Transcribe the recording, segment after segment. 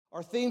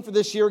Our theme for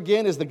this year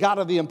again is the God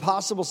of the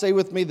impossible. Say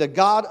with me, the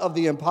God of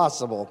the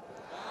impossible.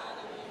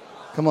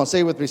 Come on, say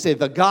it with me. Say,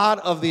 the God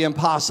of the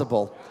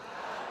impossible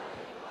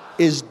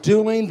is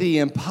doing the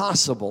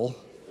impossible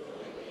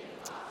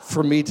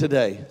for me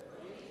today.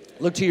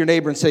 Look to your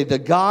neighbor and say, the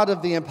God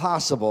of the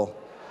impossible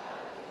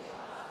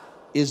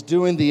is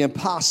doing the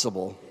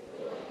impossible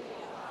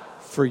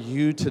for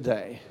you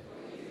today.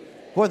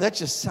 Boy, that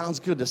just sounds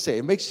good to say.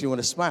 It makes you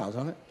want to smile,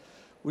 don't it?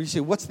 When you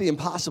say, what's the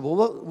impossible?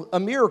 Well, a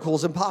miracle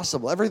is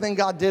impossible. Everything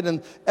God did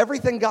and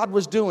everything God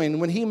was doing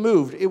when he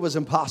moved, it was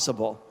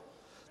impossible.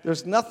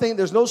 There's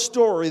no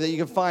story that you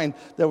can find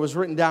that was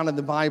written down in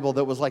the Bible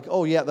that was like,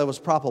 oh yeah, that was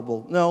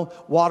probable. No,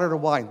 water to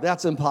wine,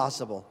 that's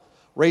impossible.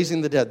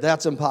 Raising the dead,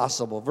 that's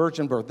impossible.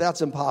 Virgin birth,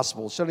 that's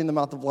impossible. Shutting the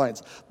mouth of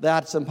lions,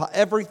 that's impossible.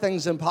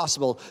 Everything's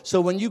impossible. So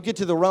when you get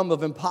to the realm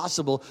of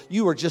impossible,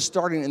 you are just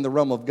starting in the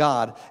realm of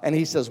God. And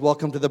he says,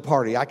 welcome to the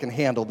party. I can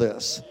handle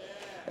this.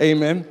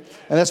 Amen.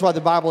 And that's why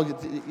the Bible,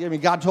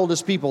 God told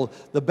his people,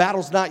 the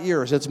battle's not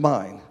yours, it's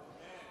mine.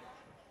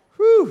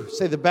 Whew.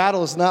 Say, the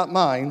battle is not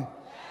mine,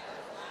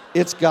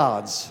 it's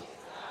God's.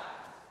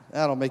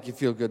 That'll make you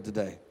feel good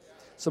today.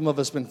 Some of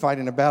us have been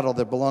fighting a battle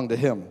that belonged to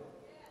him.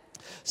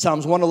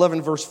 Psalms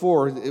 111, verse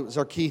 4, it was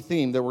our key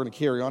theme that we're going to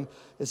carry on.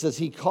 It says,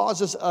 he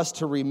causes us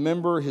to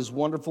remember his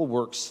wonderful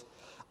works.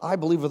 I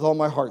believe with all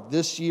my heart,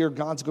 this year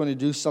God's going to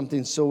do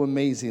something so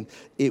amazing,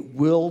 it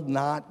will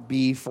not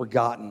be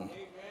forgotten. Amen.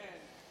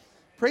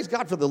 Praise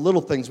God for the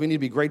little things we need to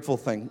be grateful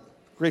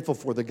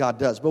for that God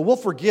does. But we'll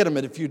forget them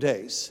in a few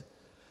days.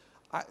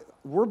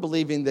 We're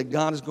believing that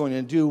God is going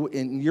to do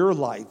in your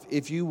life.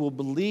 If you will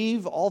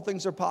believe all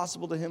things are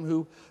possible to him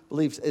who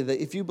believes.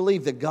 If you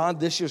believe that God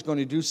this year is going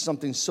to do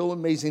something so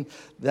amazing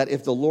that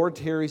if the Lord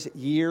tarries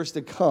years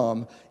to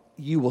come,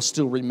 you will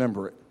still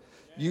remember it.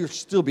 You'll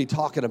still be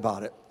talking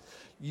about it.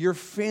 Your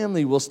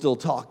family will still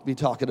be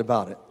talking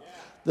about it.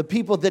 The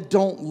people that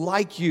don't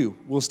like you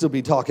will still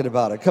be talking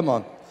about it. Come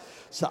on.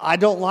 So I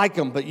don't like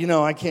them, but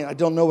I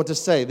don't know what to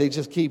say. They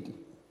just keep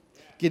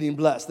getting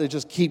blessed. They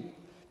just keep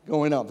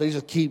going up. They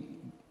just keep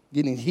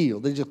getting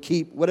healed. They just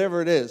keep,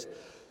 whatever it is.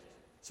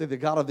 Say, the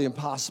God of the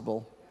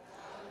impossible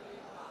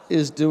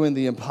is doing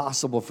the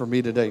impossible for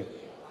me today.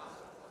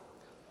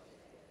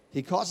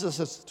 He causes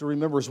us to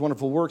remember his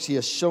wonderful works. He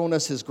has shown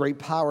us his great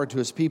power to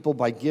his people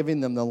by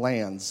giving them the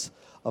lands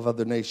of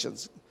other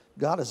nations.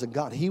 God is a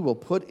God. He will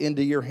put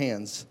into your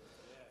hands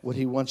what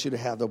he wants you to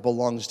have that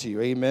belongs to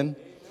you. Amen?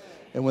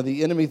 And when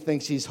the enemy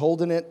thinks he's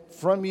holding it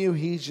from you,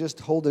 he's just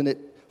holding it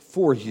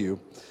for you.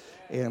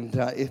 And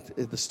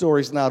the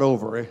story's not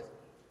over.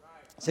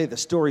 Say, the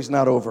story's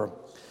not over.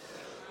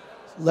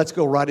 Let's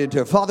go right into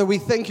it. Father, we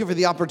thank you for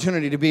the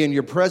opportunity to be in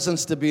your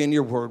presence, to be in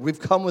your word. We've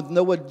come with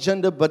no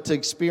agenda but to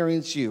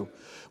experience you.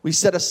 We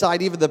set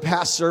aside even the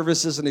past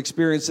services and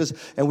experiences,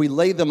 and we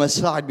lay them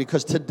aside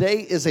because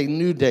today is a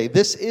new day.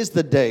 This is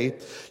the day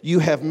you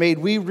have made.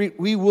 We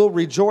will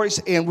rejoice,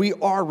 and we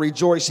are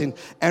rejoicing,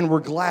 and we're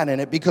glad in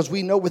it because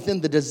we know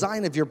within the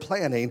design of your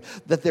planning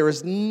that there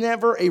is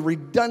never a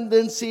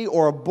redundancy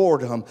or a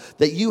boredom,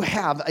 that you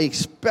have a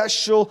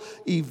special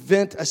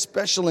event, a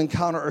special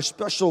encounter, a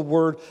special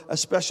word, a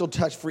special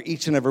touch for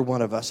each and every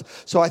one of us.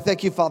 So I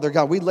thank you, Father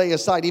God. We lay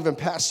aside even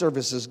past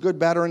services, good,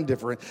 bad, or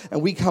indifferent,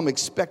 and we come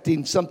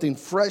expecting something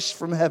fresh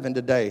from heaven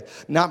today,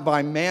 not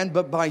by man,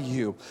 but by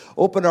you.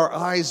 Open our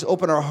eyes,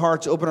 open our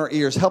hearts, open our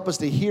ears. Help us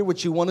to hear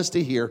what you want us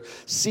to hear,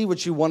 see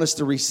what you want us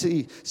to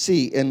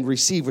see, and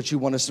receive what you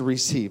want us to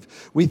receive.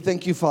 We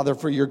thank you, Father,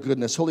 for your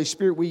goodness. Holy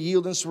Spirit, we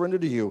yield and surrender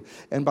to you.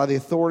 And by the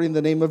authority in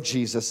the name of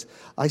Jesus,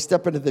 I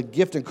step into the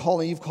gift and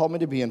calling you've called me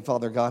to be in,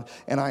 Father God,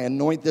 and I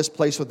anoint this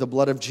place with the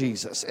blood of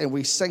Jesus. And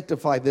we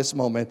sanctify this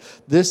moment.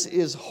 This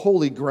is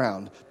holy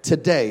ground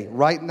today,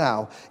 right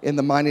now, in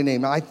the mighty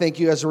name. I thank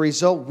you as a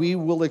result, we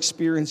will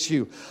experience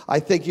you. I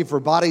thank you for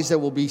bodies that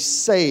will be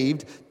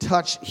saved,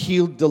 touched,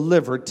 healed,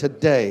 delivered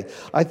today.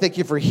 I thank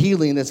you for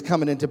healing that's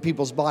coming into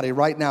people's body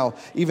right now,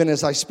 even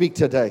as I speak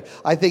today.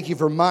 I thank you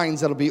for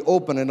minds that'll be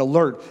open and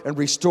alert and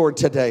restored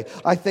today.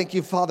 I thank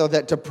you, Father,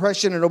 that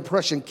depression and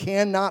oppression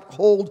cannot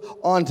hold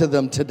on to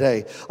them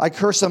today. I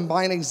curse and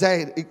bind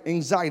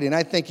anxiety, and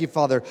I thank you,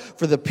 Father,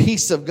 for the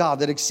peace of God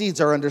that exceeds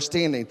our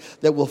understanding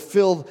that will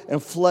fill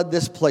and flood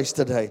this place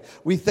today.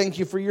 We thank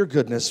you for your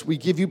goodness. We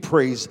give you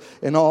praise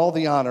and all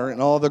the honor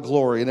and all the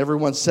glory. And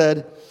everyone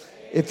said,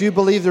 if you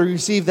believe to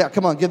receive that,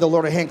 come on, give the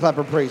Lord a hand clap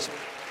of praise.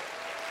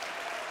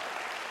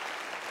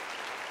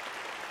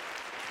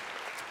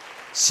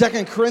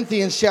 2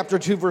 Corinthians chapter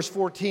 2, verse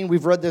 14.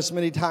 We've read this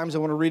many times. I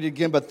want to read it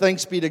again. But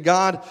thanks be to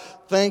God.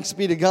 Thanks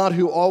be to God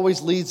who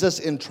always leads us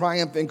in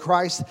triumph in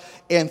Christ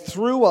and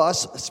through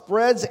us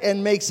spreads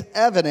and makes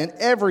evident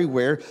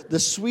everywhere the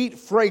sweet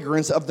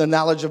fragrance of the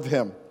knowledge of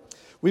him.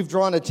 We've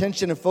drawn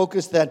attention and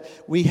focus that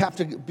we have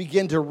to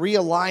begin to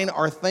realign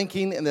our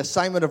thinking and the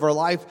assignment of our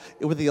life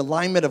with the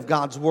alignment of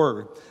God's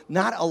word.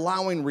 Not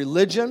allowing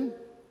religion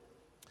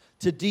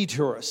to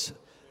detour us.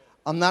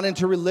 I'm not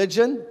into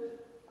religion.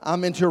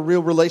 I'm into a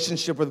real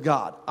relationship with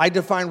God. I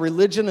define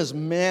religion as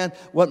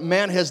what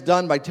man has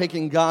done by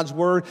taking God's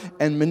word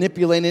and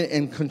manipulating it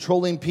and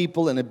controlling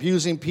people and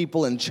abusing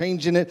people and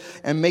changing it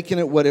and making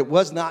it what it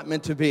was not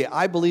meant to be.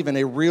 I believe in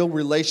a real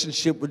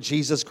relationship with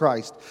Jesus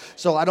Christ.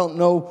 So I don't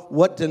know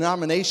what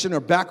denomination or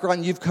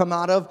background you've come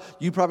out of.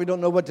 You probably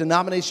don't know what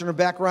denomination or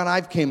background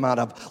I've came out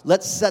of.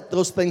 Let's set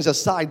those things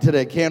aside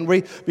today, can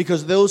we?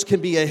 Because those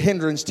can be a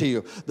hindrance to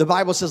you. The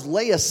Bible says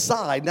lay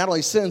aside not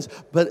only sins,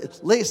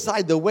 but lay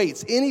aside the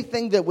weights.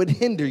 Anything that would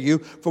hinder you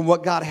from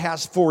what God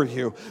has for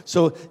you.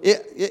 So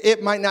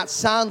it might not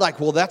sound like,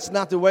 well, that's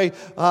not the way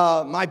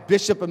my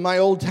bishop in my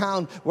old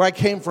town where I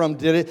came from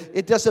did it.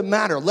 It doesn't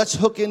matter. Let's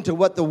hook into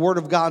what the Word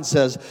of God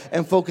says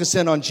and focus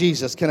in on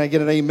Jesus. Can I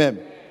get an amen?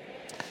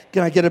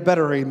 Can I get a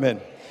better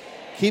amen?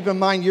 Keep in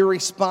mind, your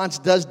response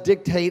does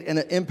dictate and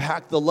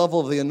impact the level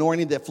of the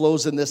anointing that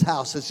flows in this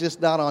house. It's just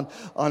not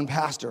on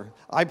pastor.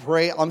 I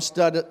pray, I'm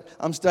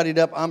studied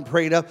up, I'm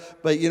prayed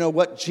up. But you know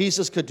what?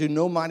 Jesus could do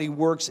no mighty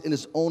works in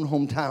his own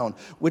hometown,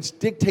 which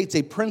dictates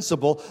a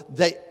principle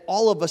that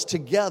all of us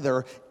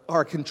together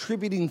are a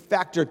contributing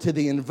factor to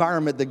the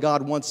environment that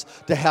God wants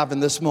to have in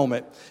this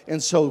moment.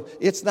 And so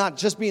it's not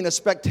just being a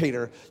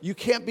spectator. You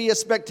can't be a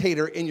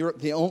spectator in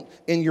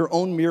your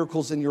own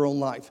miracles in your own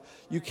life.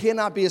 You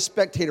cannot be a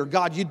spectator.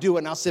 God, you do it,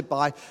 and I'll sit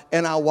by,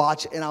 and I'll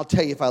watch, and I'll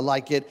tell you if I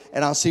like it,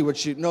 and I'll see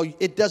what you... No,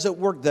 it doesn't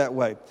work that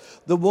way.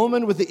 The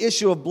woman with the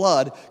issue of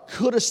blood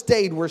could have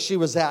stayed where she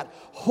was at,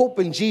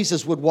 hoping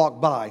Jesus would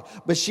walk by.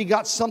 But she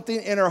got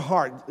something in her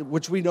heart,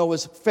 which we know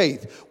is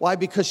faith. Why?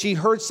 Because she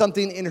heard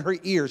something in her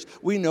ears,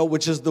 we know,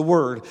 which is the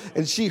word.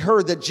 And she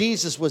heard that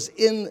Jesus was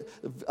in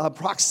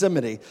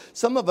proximity.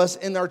 Some of us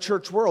in our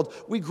church world,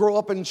 we grow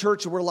up in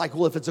church, and we're like,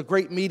 well, if it's a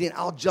great meeting,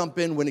 I'll jump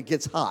in when it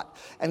gets hot.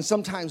 And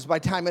sometimes by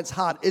the time it's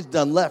hot, it's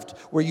done left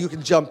where you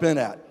can jump in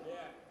at.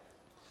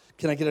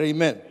 Can I get an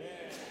amen?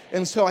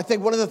 And so I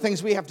think one of the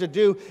things we have to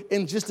do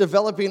in just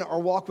developing our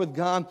walk with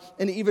God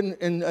and even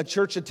in a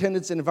church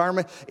attendance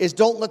environment is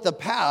don't let the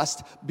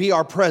past be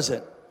our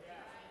present.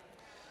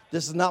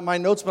 This is not my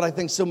notes, but I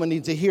think someone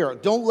needs to hear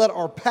it. Don't let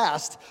our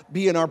past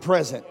be in our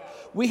present.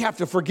 We have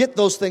to forget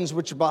those things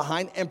which are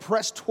behind and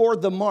press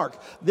toward the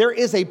mark. There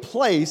is a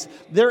place,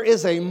 there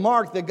is a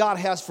mark that God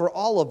has for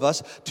all of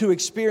us to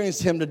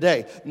experience Him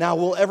today. Now,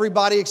 will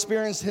everybody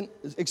experience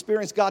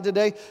God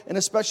today in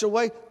a special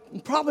way?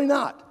 Probably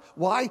not.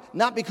 Why?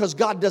 Not because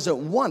God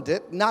doesn't want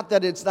it, not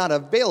that it's not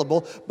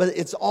available, but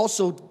it's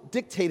also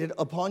dictated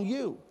upon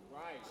you.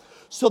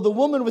 So the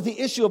woman with the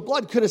issue of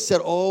blood could have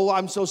said, oh,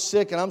 I'm so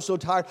sick and I'm so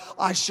tired.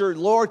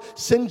 Lord,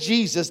 send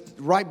Jesus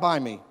right by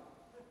me.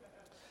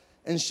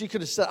 And she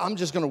could have said, I'm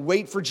just going to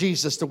wait for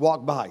Jesus to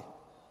walk by.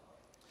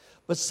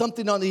 But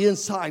something on the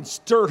inside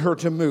stirred her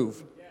to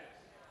move.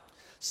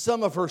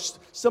 Some of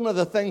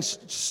the things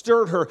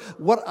stirred her.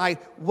 What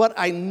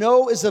I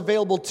know is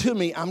available to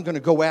me, I'm going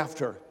to go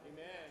after.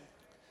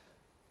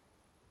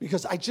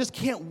 Because I just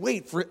can't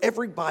wait for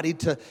everybody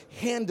to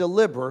hand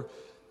deliver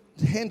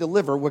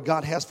what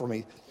God has for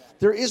me.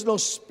 There is no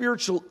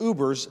spiritual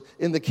Ubers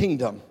in the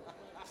kingdom.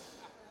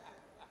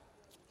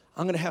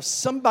 I'm going to have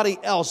somebody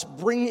else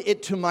bring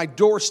it to my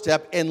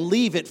doorstep and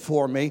leave it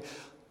for me,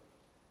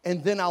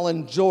 and then I'll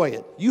enjoy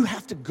it. You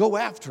have to go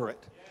after it.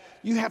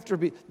 You have to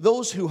be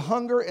those who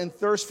hunger and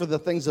thirst for the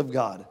things of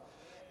God.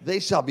 They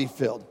shall be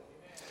filled.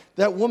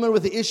 That woman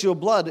with the issue of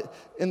blood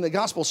in the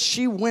gospel,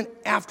 she went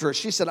after it.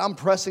 She said, I'm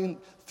pressing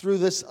through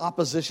this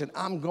opposition.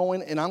 I'm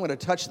going and I'm going to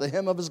touch the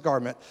hem of his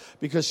garment,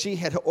 because she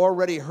had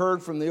already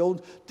heard from the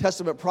Old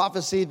Testament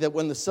prophecy that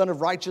when the Son of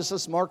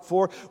Righteousness, Mark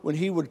 4, when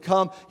he would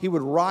come, he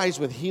would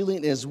rise with healing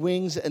in his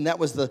wings, and that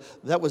was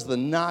the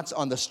knots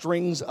on the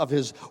strings of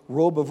his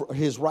robe of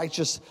his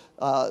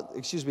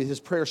his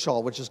prayer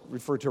shawl, which is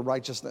referred to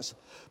righteousness.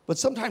 But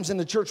sometimes in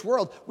the church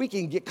world, we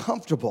can get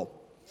comfortable.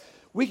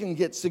 We can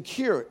get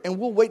secure, and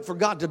we'll wait for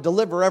God to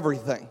deliver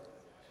everything.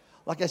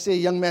 Like I say, a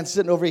young man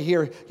sitting over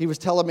here, he was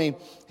telling me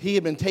he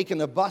had been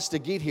taking a bus to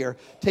get here,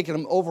 taking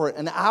him over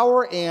an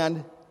hour,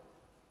 and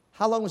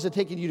how long was it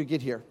taking you to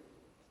get here?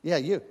 Yeah,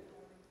 you.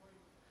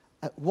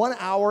 1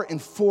 hour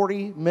and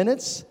 40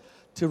 minutes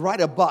to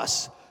ride a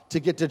bus to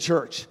get to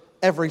church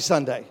every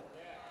Sunday.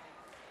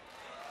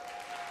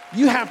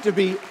 You have to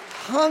be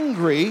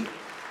hungry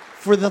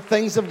for the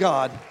things of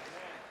God.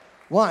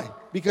 Why?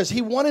 Because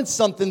he wanted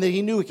something that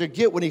he knew he could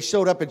get when he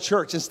showed up at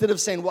church. Instead of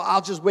saying, well,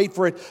 I'll just wait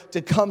for it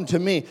to come to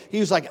me.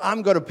 He was like,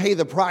 I'm going to pay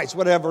the price,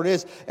 whatever it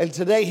is. And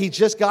today he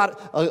just got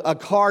a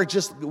car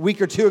just a week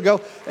or two ago,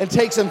 and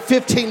takes him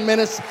 15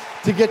 minutes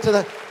to get to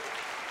the...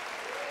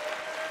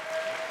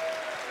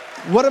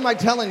 What am I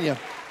telling you?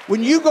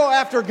 When you go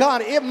after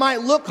God, it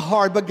might look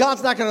hard, but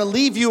God's not going to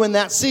leave you in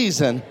that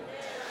season.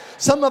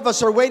 Some of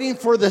us are waiting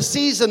for the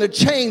season to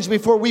change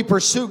before we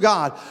pursue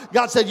God.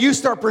 God said, you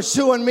start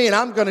pursuing me and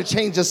I'm going to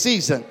change the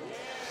season.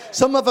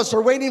 Some of us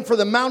are waiting for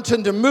the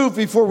mountain to move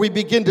before we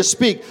begin to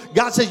speak.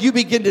 God said, you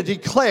begin to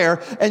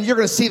declare and you're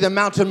going to see the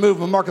mountain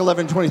move in Mark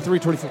 11, 23,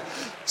 24.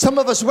 Some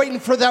of us waiting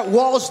for that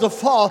walls to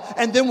fall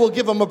and then we'll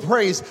give them a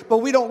praise. But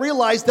we don't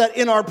realize that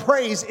in our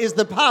praise is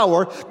the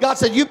power. God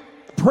said, you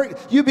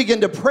you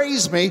begin to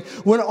praise me,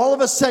 when all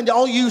of a sudden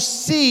all you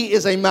see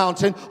is a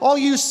mountain, all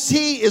you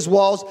see is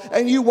walls,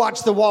 and you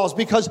watch the walls.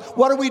 Because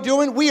what are we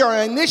doing? We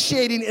are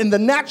initiating in the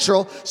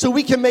natural so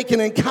we can make an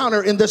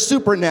encounter in the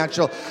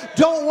supernatural.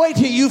 Don't wait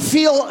till you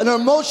feel an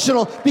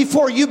emotional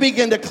before you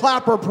begin to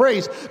clap or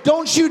praise.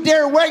 Don't you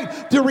dare wait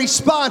to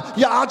respond.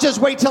 Yeah, I'll just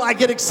wait till I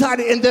get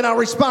excited and then I'll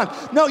respond.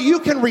 No, you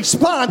can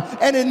respond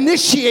and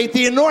initiate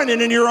the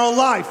anointing in your own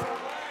life.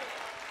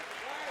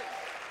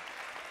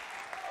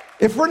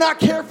 If we're not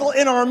careful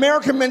in our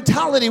American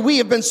mentality, we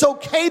have been so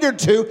catered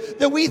to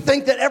that we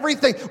think that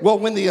everything, well,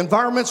 when the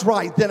environment's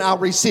right, then I'll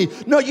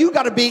receive. No, you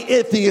got to be,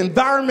 if the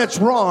environment's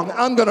wrong,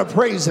 I'm going to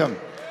praise him.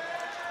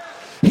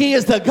 He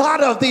is the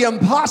God of the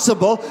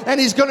impossible, and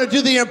he's going to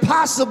do the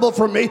impossible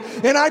for me.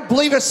 And I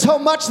believe it so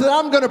much that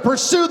I'm going to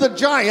pursue the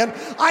giant.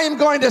 I am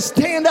going to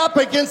stand up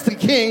against the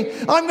king.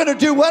 I'm going to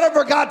do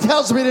whatever God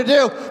tells me to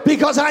do,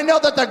 because I know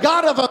that the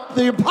God of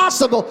the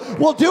impossible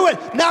will do it.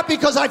 Not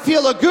because I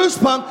feel a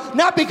goosebump,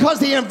 not because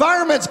the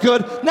environment's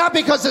good, not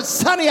because it's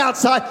sunny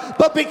outside,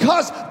 but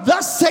because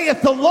thus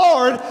saith the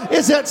Lord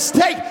is at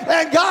stake.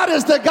 And God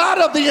is the God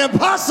of the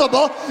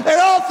impossible,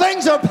 and all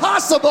things are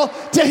possible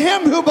to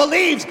him who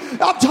believes.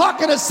 I'm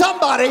talking to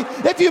somebody.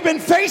 If you've been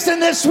facing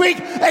this week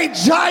a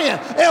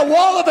giant, a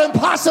wall of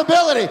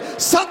impossibility,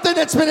 something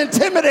that's been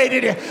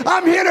intimidating you,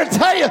 I'm here to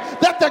tell you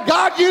that the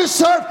God you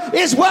serve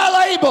is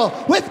well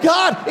able. With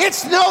God,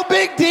 it's no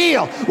big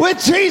deal.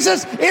 With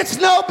Jesus, it's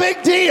no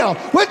big deal.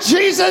 With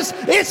Jesus,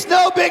 it's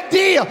no big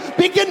deal.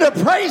 Begin to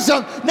praise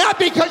him, not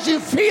because you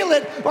feel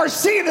it or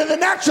see it in the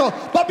natural,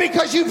 but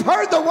because you've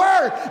heard the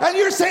word and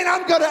you're saying,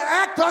 I'm going to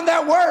act on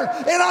that word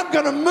and I'm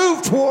going to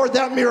move toward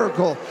that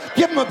miracle.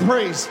 Give him a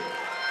praise.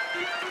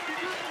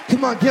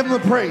 Come on, give him a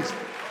praise.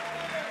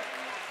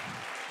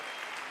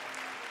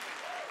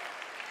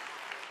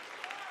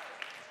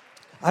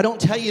 I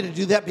don't tell you to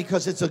do that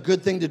because it's a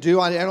good thing to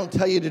do. I don't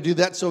tell you to do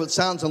that so it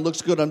sounds and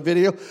looks good on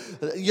video.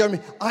 You know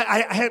what I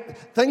mean? I have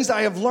things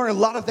I have learned, a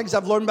lot of things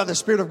I've learned by the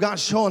Spirit of God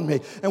showing me.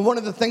 And one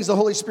of the things the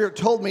Holy Spirit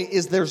told me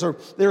is there's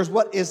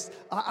what is,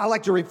 I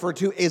like to refer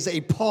to as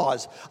a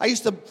pause.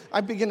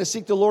 I began to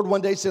seek the Lord one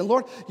day saying,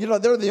 Lord, you know,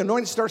 there the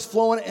anointing starts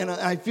flowing and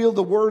I feel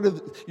the word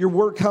of your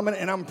word coming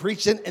and I'm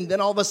preaching. And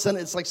then all of a sudden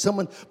it's like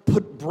someone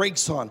put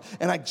brakes on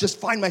and I just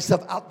find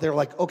myself out there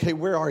like, okay,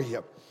 where are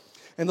you?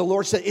 And the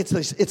Lord said,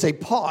 it's a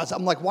pause.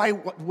 I'm like, why?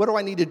 What do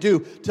I need to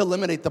do to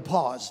eliminate the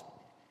pause?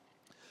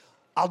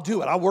 I'll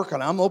do it. I'll work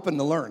on it. I'm open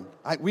to learn.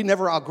 We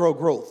never outgrow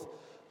growth.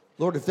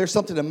 Lord, if there's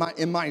something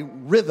in my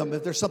rhythm,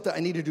 if there's something I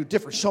need to do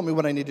different, show me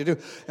what I need to do.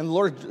 And the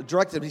Lord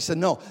directed me. He said,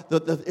 no,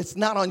 it's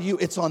not on you.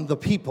 It's on the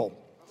people.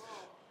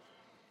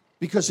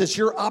 Because it's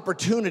your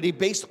opportunity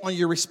based on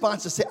your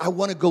response to say, I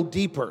want to go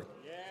deeper.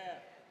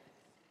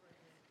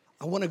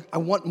 I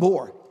want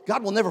more.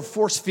 God will never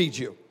force feed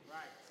you.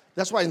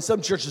 That's why in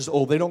some churches,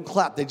 they don't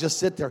clap. They just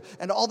sit there.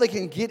 And all they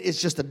can get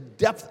is just a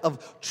depth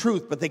of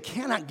truth, but they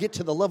cannot get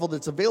to the level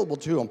that's available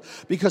to them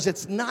because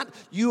it's not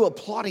you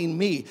applauding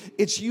me.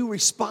 It's you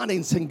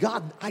responding, saying,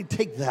 God, I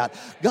take that.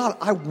 God,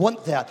 I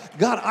want that.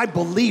 God, I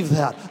believe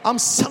that. I'm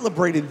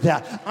celebrating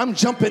that. I'm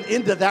jumping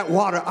into that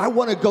water. I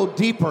want to go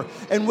deeper.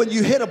 And when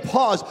you hit a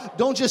pause,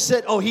 don't just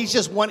sit,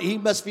 he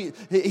must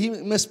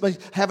be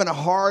having a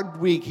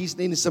hard week. He's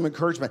needing some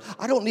encouragement.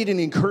 I don't need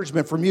any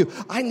encouragement from you.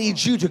 I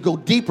need you to go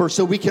deeper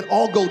so we can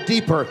all go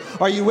deeper.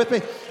 Are you with me?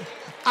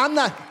 I'm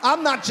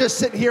not just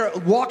sitting here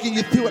walking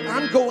you through it.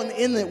 I'm going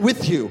in it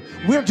with you.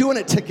 We're doing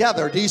it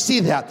together. Do you see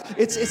that?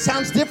 It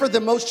sounds different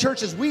than most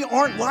churches. We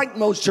aren't like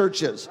most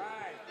churches.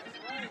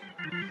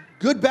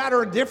 Good, bad,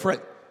 or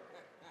different.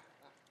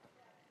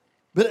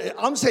 But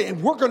I'm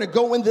saying we're going to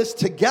go in this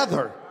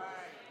together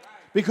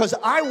because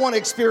I want to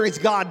experience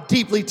God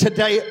deeply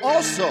today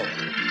also.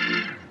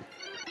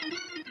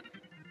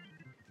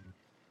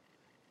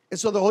 And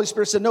so the Holy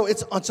Spirit said, no,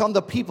 it's on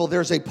the people.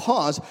 There's a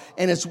pause,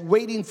 and it's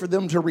waiting for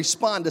them to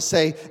respond to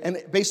say,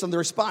 and based on the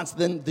response,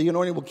 then the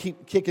anointing will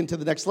kick into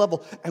the next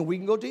level, and we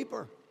can go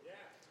deeper. Yeah.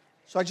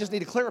 So I just need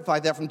to clarify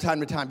that from time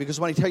to time, because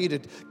when I tell you to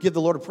give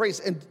the Lord a praise,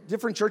 and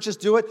different churches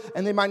do it,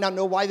 and they might not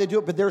know why they do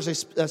it, but there's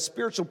a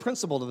spiritual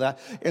principle to that.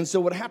 And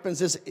so what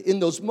happens is, in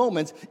those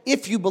moments,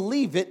 if you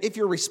believe it, if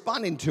you're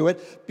responding to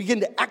it, begin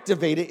to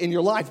activate it in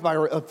your life by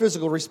a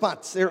physical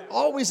response. There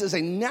always is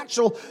a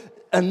natural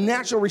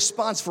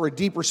response for a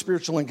deeper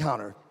spiritual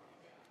encounter.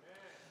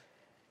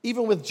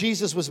 Even with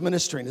Jesus was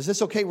ministering. Is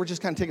this okay? We're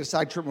just kind of taking a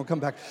side trip and we'll come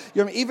back.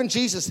 You know, even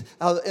Jesus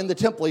in the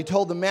temple, he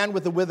told the man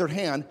with the withered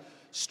hand,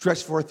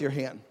 stretch forth your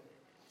hand.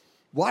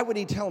 Why would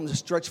he tell him to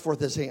stretch forth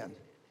his hand?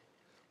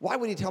 Why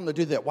would he tell him to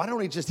do that? Why don't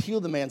he just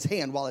heal the man's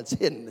hand while it's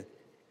hidden?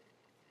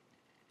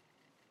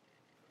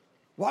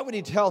 Why would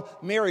he tell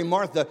Mary,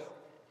 Martha,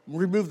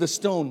 remove the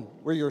stone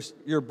where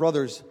your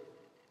brother's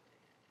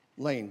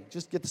laying?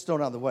 Just get the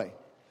stone out of the way.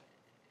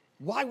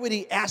 Why would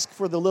he ask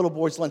for the little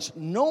boy's lunch?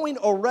 Knowing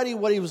already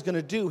what he was going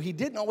to do, he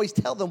didn't always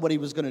tell them what he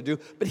was going to do,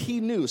 but he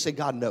knew. Say,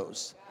 God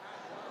knows.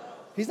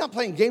 He's not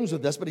playing games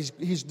with us, but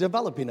he's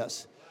developing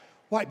us.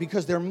 Why?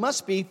 Because there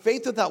must be,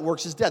 faith without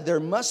works is dead.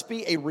 There must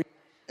be a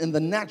in the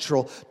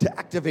natural to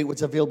activate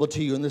what's available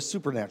to you in the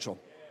supernatural.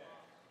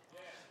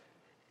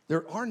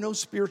 There are no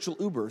spiritual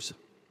Ubers.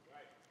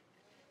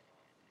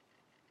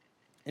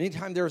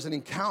 Anytime there's an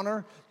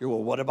encounter, you're,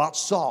 well, what about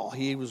Saul?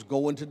 He was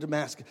going to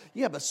Damascus.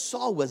 Yeah, but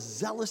Saul was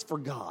zealous for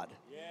God.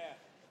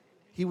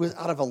 He was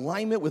out of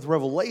alignment with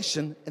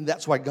revelation, and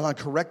that's why God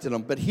corrected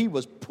him. But he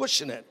was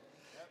pushing it.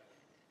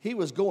 He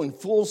was going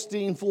full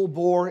steam, full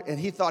bore, and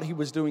he thought he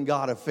was doing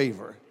God a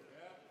favor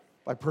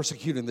by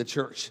persecuting the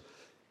church.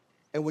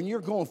 And when you're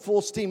going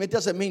full steam, it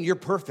doesn't mean you're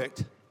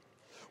perfect.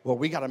 Well,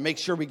 we got to make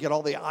sure we get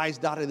all the I's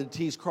dotted and the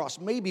T's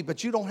crossed. Maybe,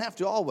 but you don't have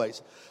to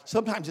always.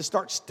 Sometimes you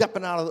start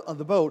stepping out of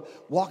the boat,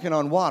 walking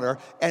on water,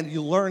 and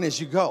you learn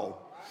as you go.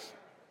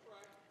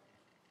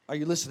 Are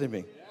you listening to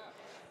me?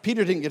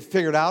 Peter didn't get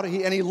figured out,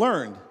 and he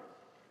learned.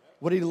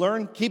 What did he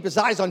learn? Keep his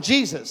eyes on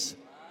Jesus.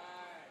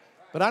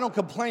 But I don't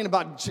complain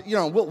about,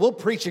 we'll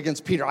preach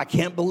against Peter. I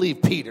can't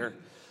believe Peter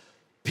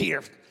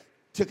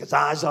took his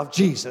eyes off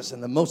Jesus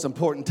in the most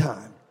important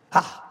time.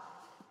 Ha!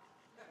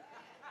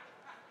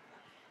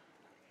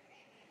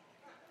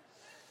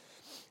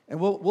 And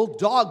we'll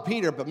dog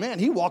Peter, but man,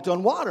 he walked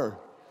on water.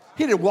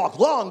 He didn't walk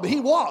long, but he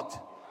walked.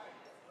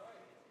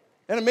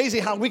 And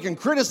amazing how we can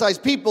criticize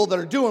people that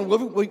are doing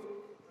what we.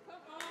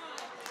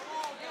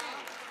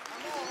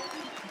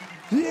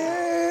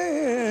 Yeah.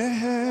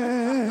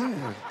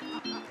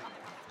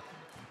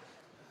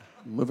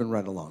 Moving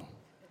right along.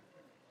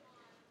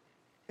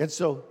 And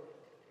so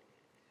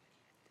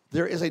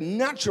there is a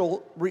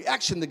natural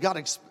reaction that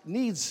God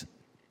needs,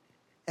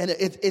 and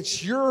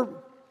it's your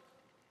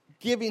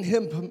giving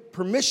him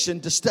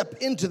permission to step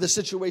into the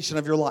situation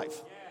of your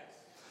life.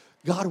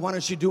 God, why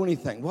don't you do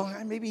anything? Well,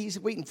 maybe he's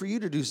waiting for you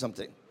to do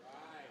something.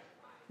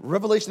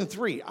 Revelation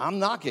 3, I'm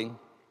knocking,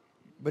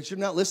 but you're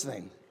not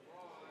listening.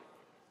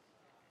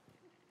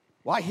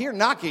 Well, I hear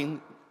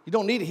knocking. You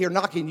don't need to hear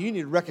knocking. You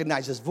need to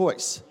recognize his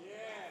voice.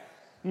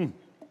 And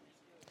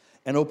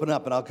open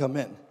up, and I'll come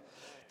in.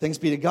 Thanks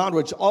be to God,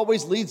 which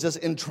always leads us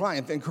in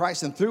triumph in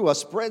Christ and through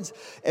us, spreads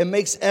and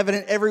makes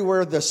evident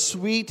everywhere the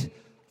sweet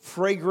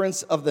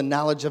fragrance of the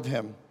knowledge of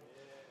him.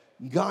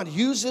 God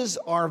uses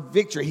our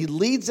victory. He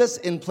leads us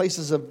in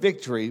places of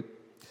victory.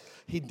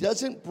 He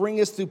doesn't bring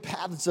us through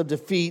paths of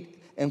defeat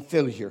and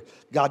failure.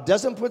 God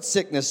doesn't put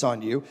sickness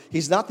on you.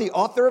 He's not the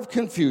author of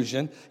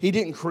confusion. He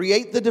didn't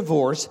create the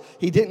divorce.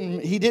 He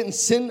didn't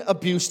send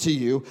abuse to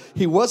you.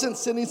 He wasn't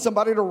sending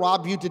somebody to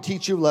rob you to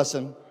teach you a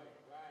lesson.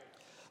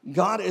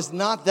 God is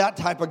not that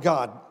type of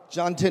God.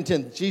 John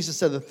 10:10, Jesus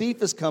said, the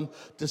thief has come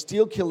to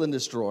steal, kill, and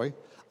destroy.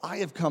 I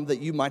have come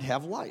that you might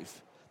have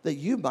life. That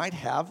you might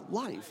have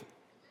life.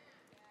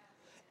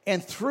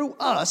 And through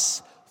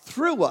us,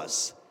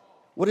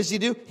 what does he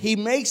do? He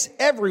makes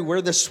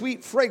everywhere the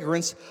sweet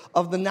fragrance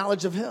of the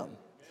knowledge of him.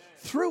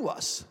 Through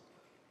us.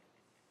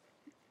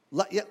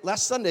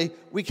 Last Sunday,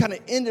 we kind of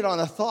ended on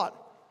a thought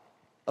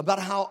about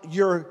how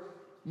your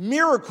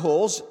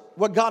miracles,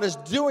 what God is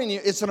doing,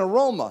 it's an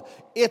aroma.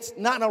 It's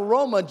not an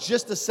aroma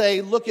just to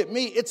say, look at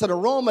me. It's an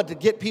aroma to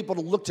get people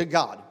to look to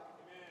God.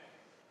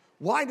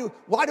 Why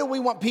do we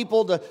want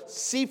people to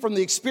see from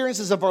the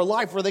experiences of our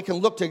life where they can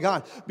look to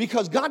God?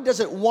 Because God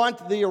doesn't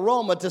want the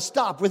aroma to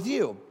stop with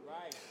you.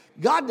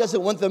 God doesn't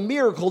want the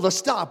miracle to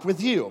stop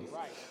with you.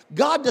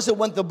 God doesn't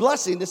want the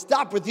blessing to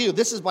stop with you.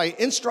 This is by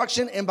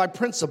instruction and by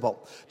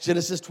principle.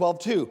 Genesis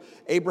 12:2.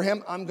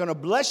 Abraham, I'm going to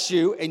bless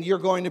you, and you're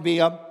going to be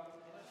a...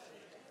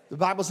 The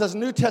Bible says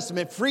in the New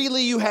Testament,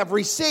 freely you have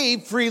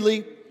received,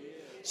 freely.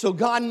 So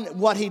God,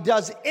 what he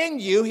does in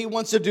you, he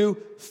wants to do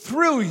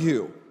through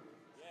you.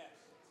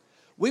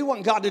 We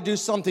want God to do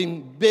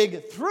something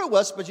big through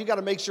us, but you got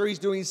to make sure he's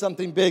doing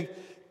something big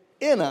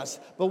in us.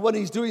 But when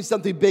he's doing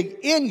something big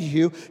in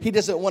you, he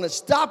doesn't want to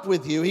stop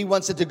with you. He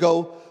wants it to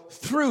go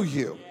through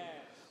you,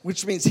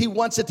 which means he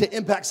wants it to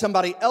impact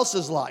somebody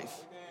else's life.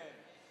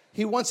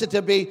 He wants it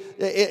to be,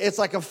 it's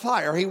like a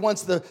fire. He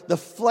wants the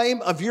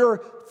flame of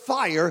your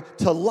fire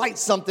to light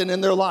something in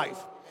their life.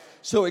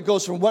 So it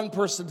goes from one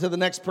person to the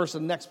next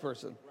person, next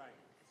person.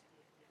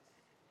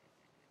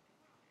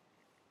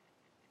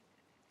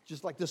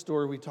 Just like this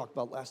story we talked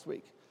about last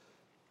week.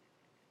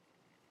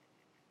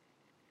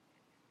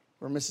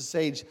 Where Mrs.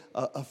 Sage,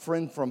 a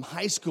friend from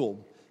high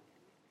school,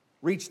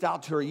 reached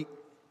out to her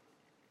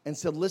and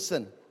said,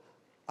 listen,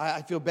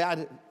 I feel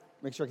bad.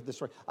 Make sure I get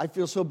this right. I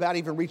feel so bad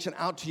even reaching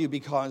out to you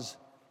because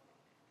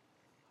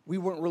we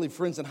weren't really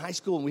friends in high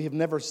school and we have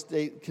never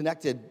stayed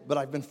connected, but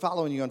I've been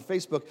following you on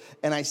Facebook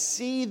and I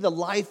see the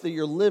life that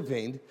you're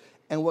living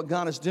and what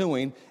God is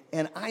doing,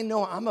 and I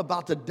know I'm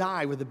about to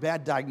die with a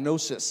bad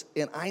diagnosis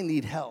and I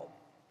need help.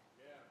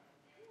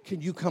 Can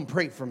you come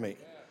pray for me?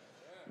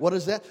 What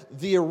is that?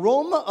 The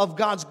aroma of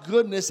God's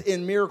goodness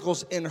and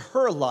miracles in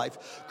her life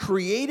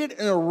created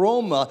an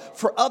aroma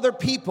for other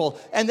people,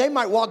 and they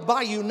might walk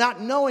by you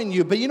not knowing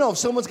you. But you know, if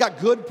someone's got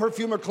good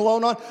perfume or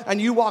cologne on, and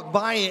you walk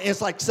by, and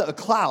it's like a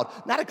cloud.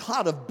 Not a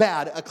cloud of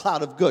bad, a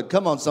cloud of good.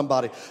 Come on,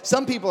 somebody.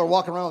 Some people are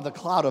walking around with a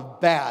cloud of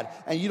bad,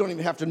 and you don't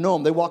even have to know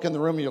them. They walk in the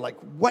room, and you're like,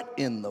 what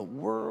in the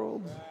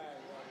world?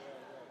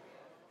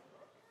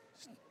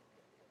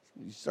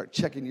 You start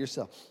checking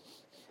yourself.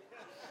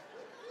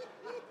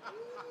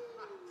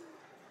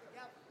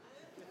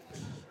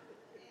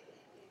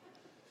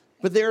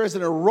 But there is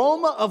an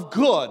aroma of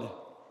good.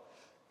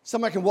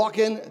 Somebody can walk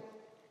in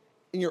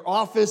your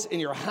office, in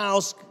your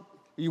house,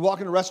 you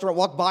walk in a restaurant,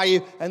 walk by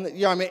you, and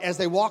as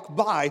they walk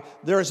by,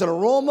 there is an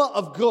aroma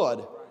of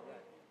good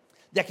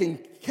that can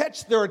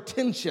catch their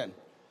attention.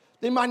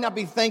 They might not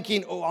be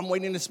thinking, oh, I'm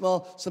waiting to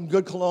smell some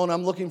good cologne,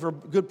 I'm looking for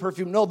good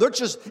perfume. No, they're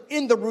just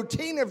in the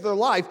routine of their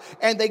life,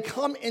 and they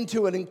come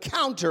into an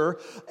encounter,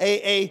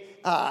 give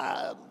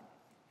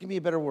me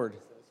a better word.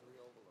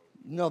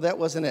 No, that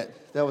wasn't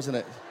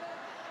it.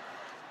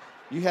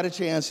 You had a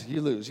chance, you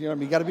lose. You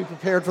got to be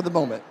prepared for the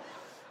moment.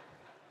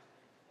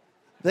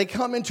 They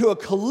come into a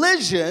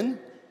collision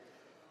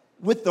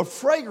with the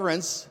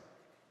fragrance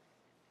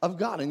of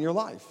God in your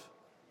life.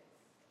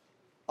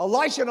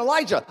 Elisha and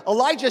Elijah.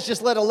 Elijah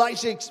just let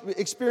Elisha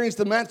experience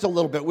the mantle a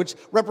little bit, which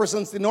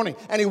represents the anointing.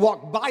 And he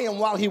walked by him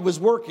while he was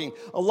working.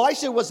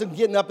 Elisha wasn't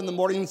getting up in the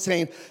morning and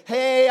saying,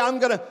 hey, I'm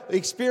going to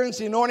experience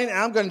the anointing and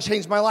I'm going to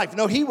change my life.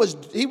 No, he was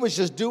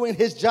just doing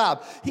his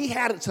job. He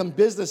had some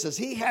businesses.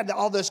 He had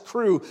all this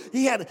crew.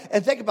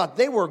 And think about it,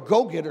 they were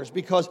go-getters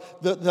because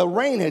the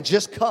rain had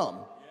just come.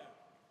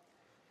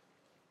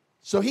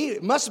 So he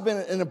must have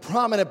been in a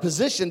prominent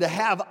position to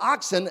have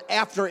oxen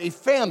after a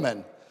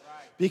famine.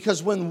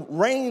 Because when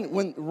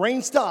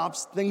rain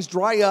stops, things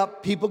dry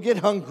up, people get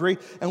hungry,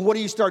 and what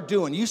do you start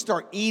doing? You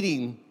start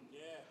eating. Yeah.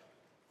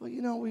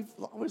 Well, we've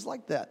always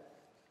liked that.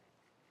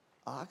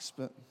 Ox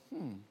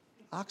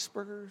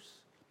burgers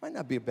might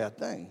not be a bad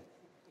thing.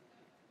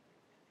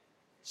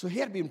 So he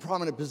had to be in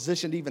prominent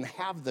position to even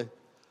have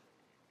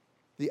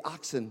the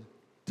oxen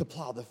to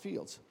plow the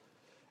fields.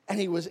 And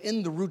he was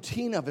in the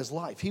routine of his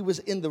life. He was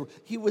in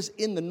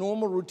the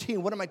normal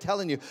routine. What am I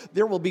telling you?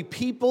 There will be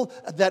people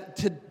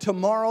that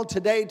tomorrow,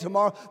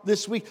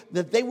 this week,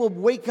 that they will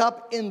wake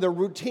up in the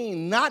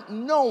routine, not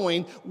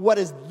knowing what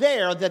is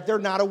there that they're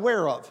not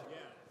aware of. Yeah.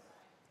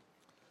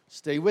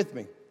 Stay with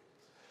me.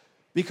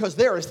 Because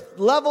there is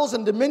levels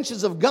and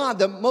dimensions of God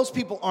that most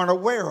people aren't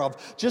aware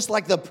of. Just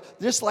like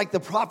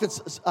the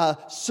prophet's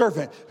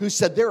servant who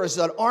said there is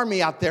an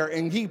army out there,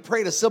 and he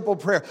prayed a simple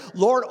prayer.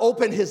 Lord,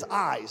 open his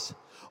eyes.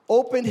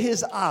 Open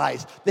his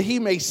eyes that he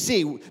may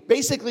see.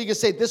 Basically, you can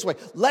say it this way.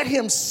 Let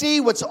him see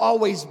what's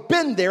always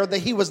been there that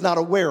he was not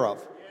aware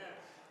of.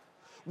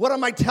 What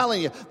am I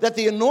telling you? That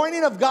the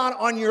anointing of God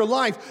on your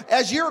life,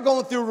 as you're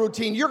going through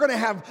routine, you're going to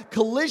have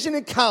collision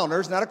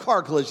encounters, not a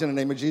car collision in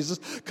the name of Jesus,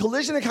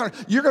 collision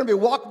encounters. You're going to be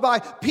walked by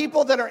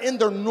people that are in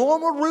their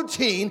normal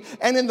routine,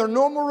 and in their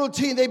normal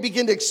routine, they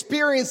begin to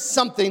experience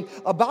something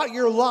about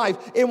your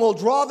life. It will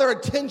draw their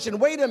attention.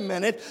 Wait a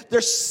minute,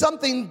 there's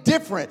something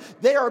different.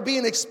 They are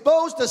being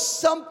exposed to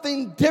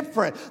something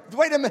different.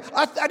 Wait a minute,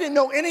 I didn't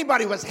know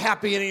anybody was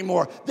happy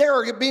anymore. They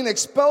are being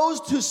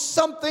exposed to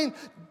something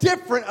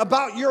different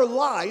about your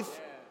life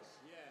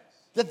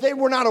that they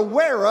were not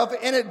aware of,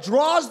 and it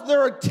draws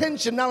their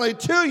attention not only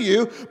to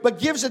you, but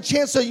gives a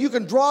chance so you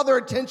can draw their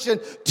attention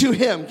to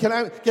him. Can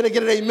I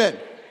get an amen?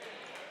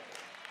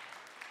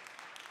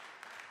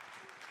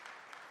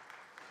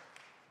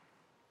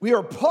 We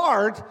are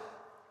part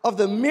of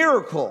the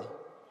miracle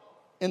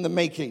in the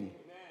making.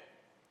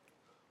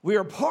 We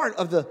are part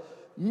of the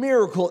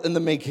miracle in the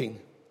making.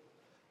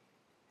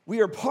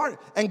 We are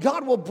part, and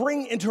God will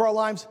bring into our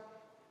lives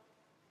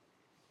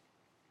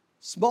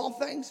small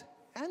things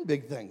and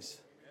big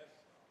things.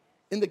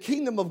 In the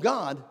kingdom of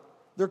God,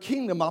 they're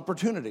kingdom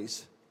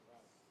opportunities.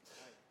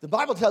 The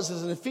Bible tells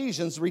us in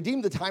Ephesians,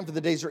 redeem the time for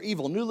the days are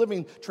evil. New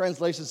Living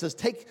Translation says,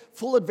 take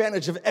full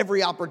advantage of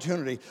every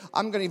opportunity.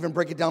 I'm going to even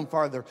break it down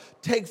farther.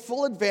 Take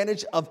full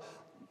advantage of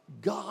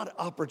God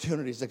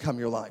opportunities that come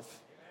your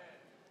life.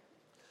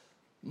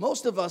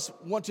 Most of us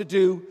want to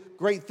do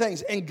great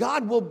things, and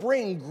God will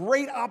bring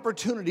great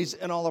opportunities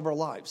in all of our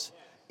lives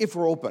if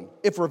we're open,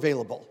 if we're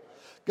available.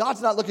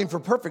 God's not looking for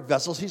perfect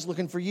vessels. He's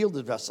looking for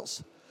yielded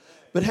vessels.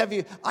 But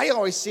I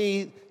always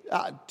see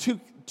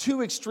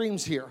two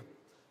extremes here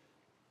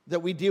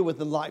that we deal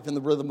with in life, in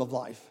the rhythm of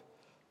life.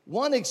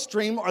 One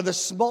extreme are the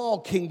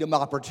small kingdom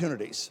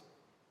opportunities.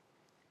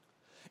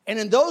 And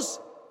in those,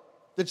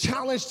 the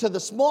challenge to the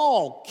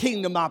small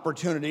kingdom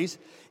opportunities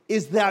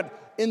is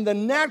that in the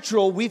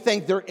natural, we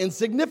think they're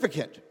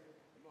insignificant.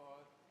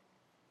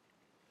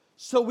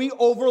 So we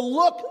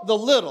overlook the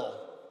little.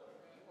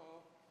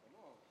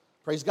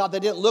 Praise God, they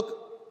didn't look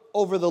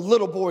over the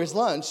little boy's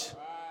lunch.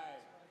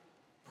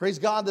 Praise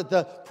God that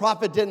the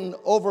prophet didn't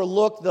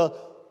overlook the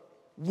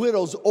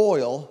widow's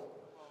oil.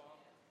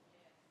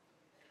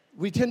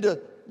 We tend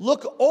to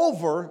look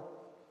over,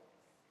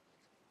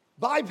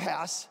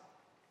 bypass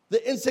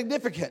the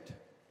insignificant.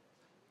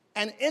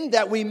 And in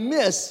that we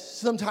miss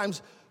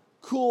sometimes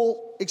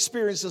cool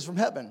experiences from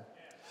heaven.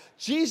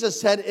 Jesus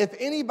said, if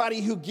anybody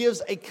who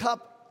gives a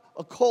cup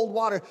of cold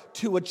water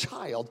to a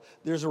child,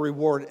 there's a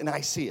reward, and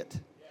I see it.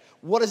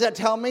 What does that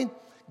tell me?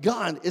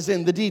 God is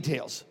in the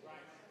details.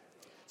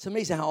 It's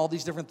amazing how all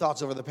these different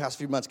thoughts over the past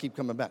few months keep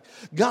coming back.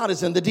 God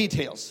is in the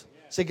details.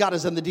 Say, God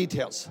is in the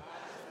details.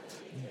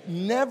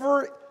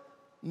 Never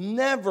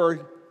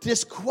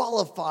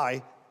disqualify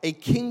a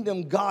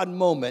kingdom God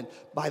moment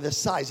by the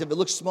size. If it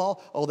looks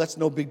small, oh, that's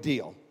no big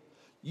deal.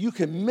 you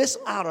can miss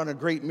out on a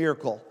great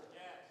miracle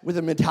with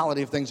a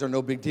mentality of things are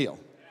no big deal.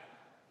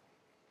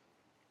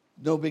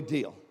 No big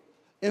deal.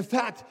 In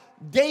fact,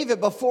 David,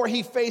 before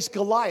he faced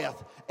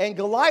Goliath, and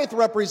Goliath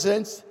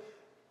represents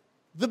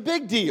the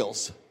big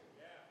deals.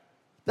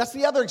 That's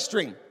the other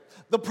extreme.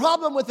 The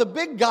problem with the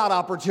big God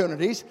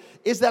opportunities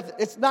is that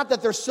it's not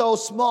that they're so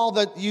small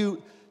that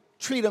you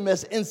treat them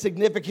as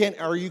insignificant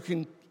or you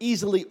can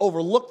easily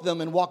overlook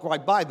them and walk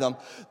right by them.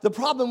 The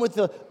problem with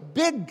the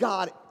big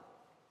God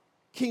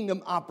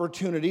kingdom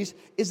opportunities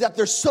is that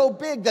they're so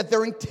big that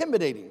they're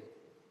intimidating.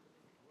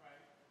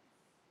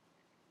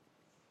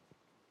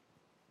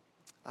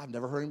 I've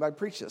never heard anybody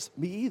preach this.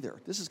 Me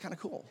either. This is kind of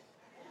cool.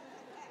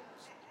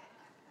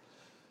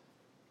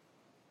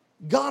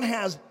 God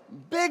has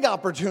big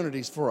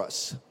opportunities for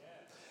us.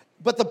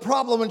 But the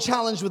problem and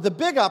challenge with the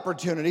big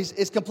opportunities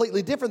is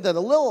completely different than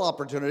the little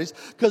opportunities,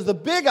 because the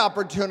big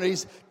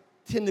opportunities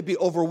tend to be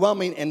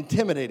overwhelming and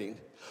intimidating.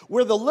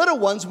 Where the little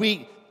ones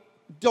we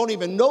don't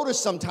even notice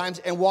sometimes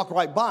and walk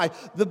right by.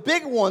 The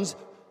big ones,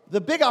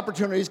 the big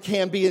opportunities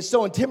can be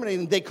so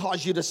intimidating they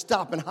cause you to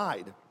stop and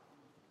hide.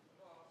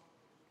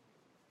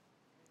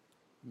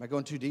 Am I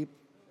going too deep?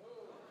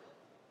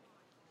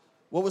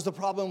 What was the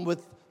problem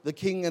with the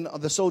king and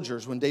the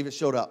soldiers when David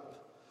showed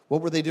up?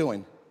 What were they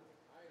doing?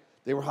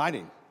 They were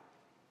hiding.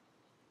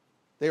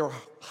 They were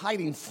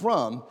hiding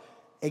from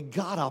a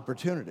God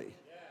opportunity.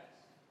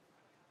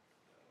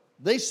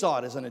 They saw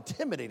it as an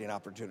intimidating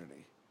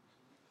opportunity.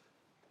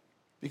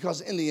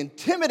 Because in the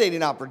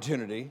intimidating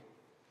opportunity,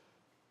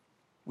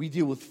 we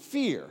deal with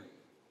fear.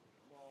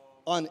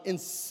 On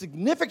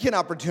insignificant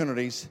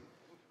opportunities,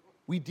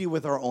 we deal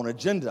with our own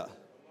agenda.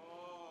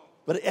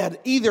 But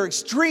at either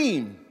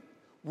extreme,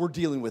 we're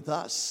dealing with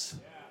us.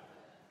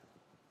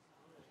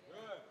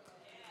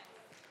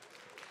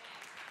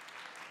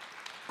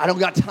 I don't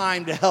got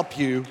time to help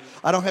you.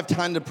 I don't have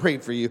time to pray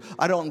for you.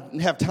 I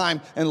don't have time,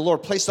 and the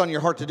Lord placed on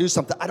your heart to do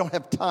something. I don't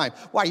have time.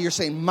 Why? You're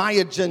saying my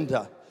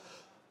agenda.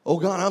 Oh,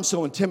 God, I'm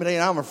so intimidated.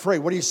 I'm afraid.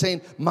 What are you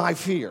saying? My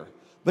fear.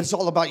 But it's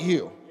all about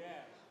you.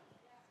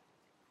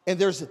 And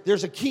there's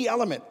a key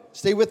element.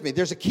 Stay with me.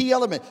 There's a key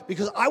element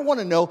because I want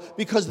to know,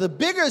 because the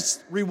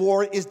biggest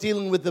reward is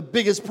dealing with the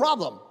biggest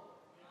problem.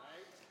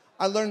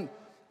 I learned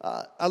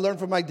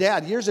from my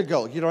dad years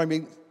ago, you know what I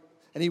mean?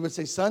 And he would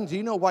say, son, do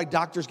you know why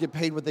doctors get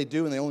paid what they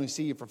do and they only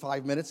see you for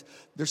 5 minutes?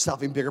 They're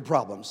solving bigger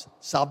problems.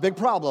 Solve big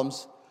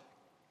problems,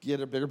 get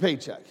a bigger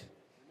paycheck.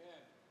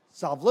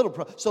 Solve little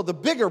problems. So the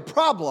bigger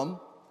problem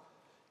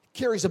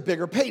carries a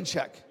bigger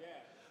paycheck.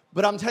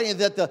 But I'm telling you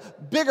that the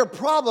bigger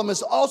problem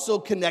is also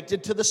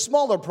connected to the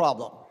smaller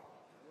problem.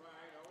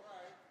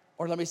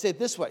 Or let me say it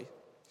this way.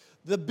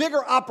 The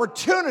bigger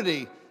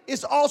opportunity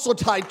is also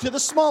tied to the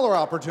smaller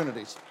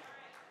opportunities.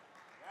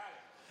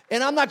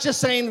 And I'm not just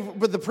saying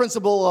with the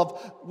principle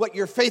of what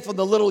you're faithful in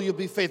the little, you'll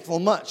be faithful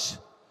in much.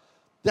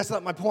 That's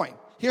not my point.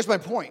 Here's my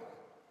point.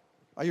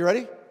 Are you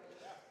ready?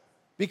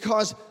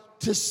 Because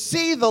to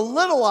see the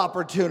little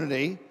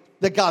opportunity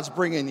that God's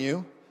bringing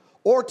you,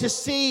 or to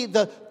see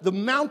the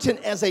mountain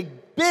as a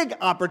big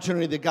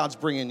opportunity that God's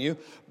bringing you,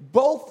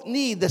 both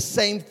need the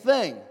same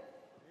thing.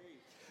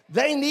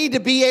 They need to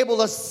be able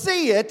to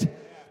see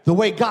it the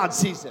way God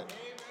sees it.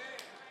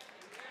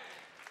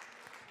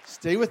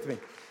 Stay with me.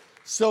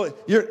 So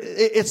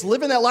it's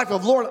living that life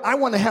of, Lord, I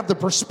want to have the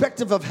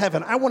perspective of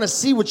heaven. I want to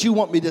see what you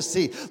want me to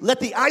see. Let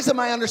the eyes of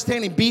my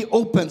understanding be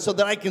open so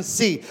that I can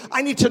see.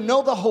 I need to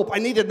know the hope. I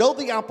need to know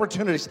the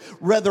opportunities,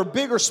 whether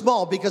big or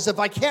small, because if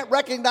I can't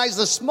recognize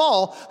the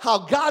small, how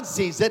God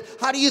sees it,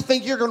 how do you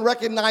think you're going to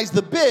recognize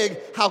the big,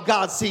 how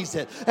God sees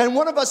it? And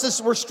one of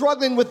us we're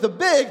struggling with the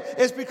big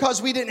is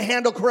because we didn't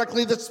handle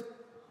correctly the.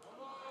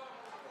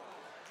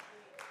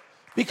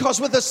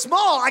 Because with the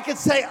small, I could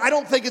say, I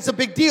don't think it's a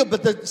big deal,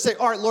 but to say,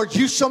 all right, Lord,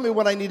 you show me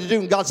what I need to do.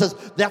 And God says,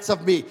 that's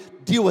of me.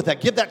 Deal with that.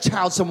 Give that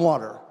child some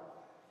water.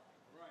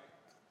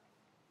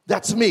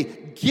 That's me.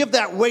 Give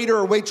that waiter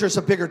or waitress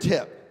a bigger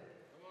tip.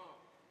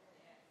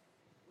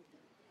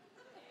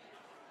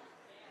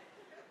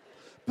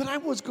 But I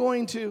was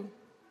going to.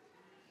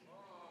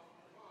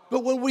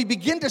 But when we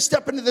begin to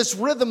step into this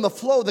rhythm of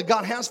flow that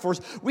God has for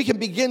us, we can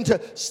begin to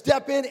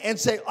step in and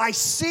say, I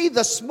see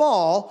the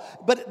small,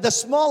 but the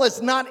small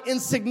is not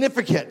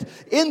insignificant.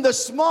 In the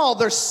small,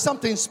 there's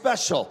something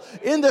special.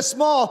 In the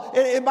small,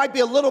 it might be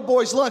a little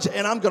boy's lunch,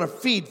 and I'm going to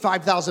feed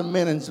 5,000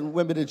 men and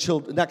women and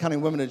children, not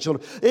counting women and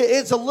children.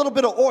 It's a little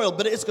bit of oil,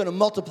 but it's going to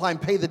multiply and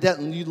pay the debt,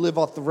 and you live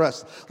off the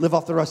rest.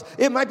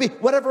 It might be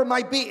whatever it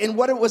might be. And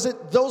what was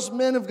it? Those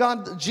men of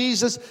God,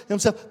 Jesus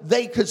himself,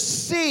 they could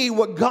see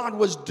what God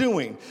was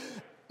doing.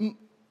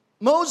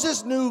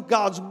 Moses knew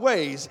God's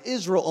ways.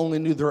 Israel only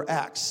knew their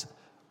acts.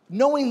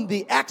 Knowing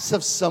the acts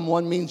of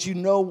someone means you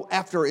know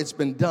after it's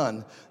been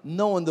done.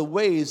 Knowing the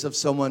ways of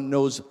someone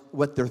knows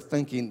what they're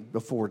thinking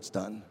before it's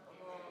done.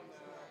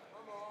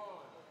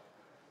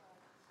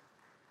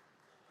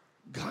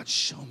 God,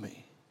 show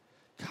me.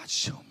 God,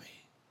 show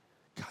me.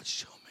 God,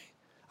 show me.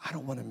 I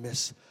don't want to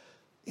miss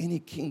any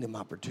kingdom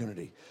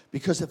opportunity.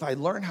 Because if I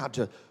learn how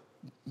to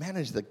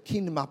manage the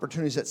kingdom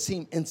opportunities that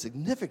seem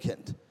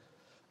insignificant,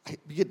 I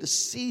begin to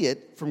see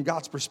it from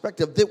God's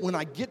perspective, that when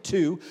I get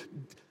to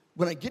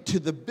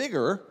the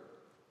bigger,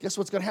 guess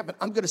what's going to happen?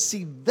 I'm going to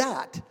see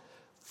that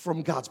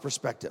from God's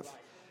perspective.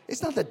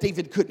 It's not that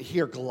David couldn't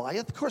hear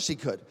Goliath. Of course he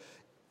could.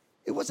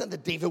 It wasn't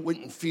that David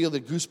wouldn't feel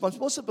the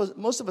goosebumps.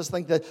 Most of us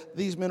think that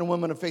these men and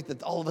women of faith,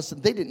 that all of us,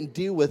 they didn't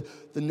deal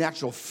with the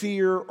natural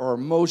fear or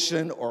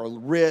emotion or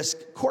risk.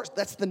 Of course,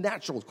 that's the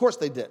natural. Of course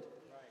they did.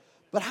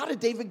 But how did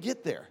David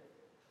get there?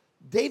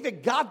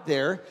 David got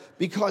there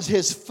because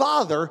his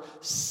father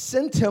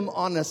sent him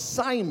on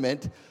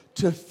assignment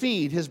to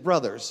feed his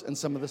brothers and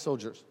some of the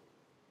soldiers.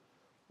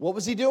 What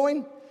was he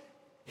doing?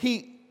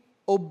 He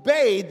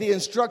obeyed the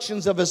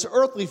instructions of his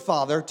earthly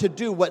father to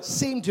do what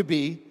seemed to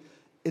be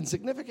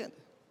insignificant.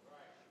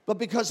 But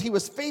because he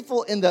was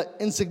faithful in the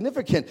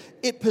insignificant,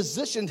 it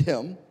positioned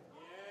him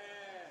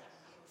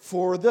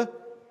for the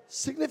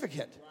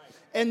significant.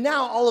 And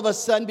now, all of a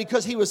sudden,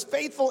 because he was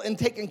faithful in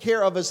taking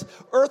care of his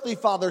earthly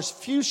father's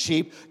few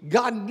sheep,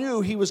 God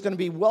knew he was going to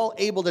be well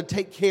able to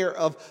take care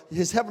of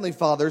his heavenly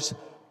father's.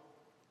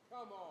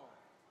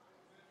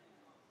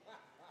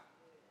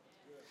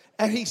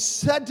 And he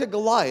said to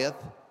Goliath,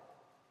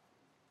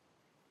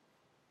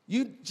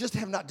 you just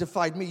have not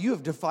defied me, you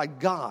have defied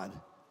God.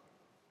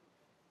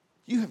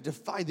 You have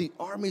defied the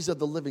armies of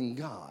the living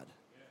God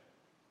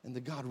and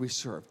the God we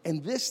serve.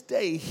 And this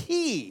day,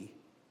 he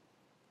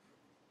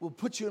will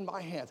put you in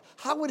my hands.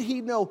 How would he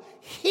know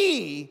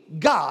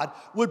God,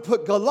 would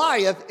put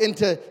Goliath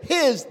into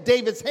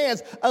David's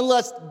hands,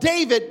 unless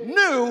David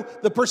knew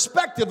the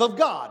perspective of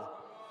God?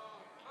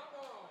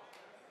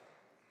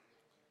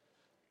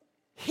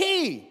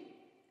 He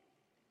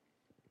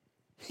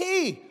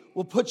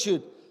will put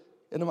you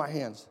into my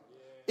hands.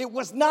 It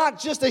was not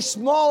just a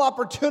small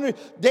opportunity.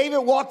 David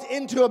walked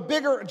into a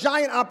bigger,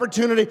 giant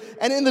opportunity,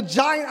 and in the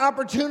giant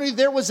opportunity,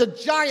 there was a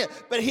giant.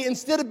 But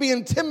instead of being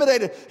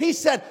intimidated, he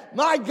said,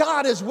 my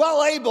God is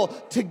well able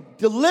to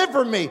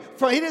deliver me.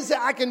 He didn't say,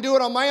 I can do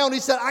it on my own. He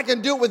said, I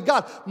can do it with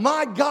God.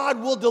 My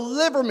God will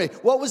deliver me.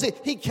 What was it?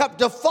 He kept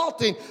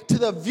defaulting to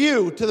the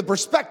view, to the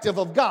perspective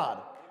of God.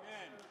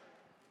 Amen.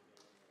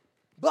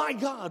 My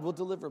God will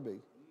deliver me.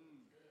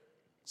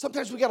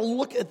 Sometimes we got to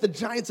look at the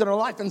giants in our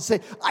life and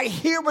say, I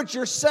hear what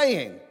you're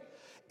saying,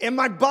 and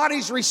my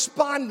body's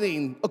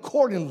responding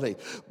accordingly.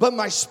 But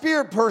my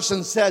spirit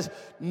person says,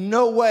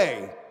 no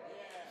way.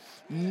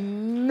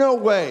 No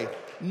way.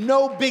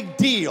 No big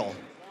deal.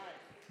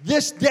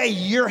 This day,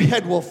 your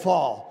head will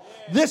fall.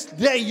 This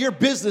day, your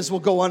business will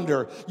go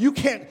under.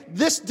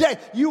 This day,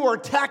 you are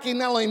attacking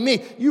not only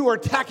me, you are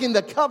attacking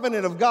the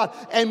covenant of God.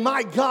 And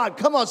my God,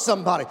 come on,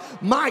 somebody.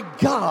 My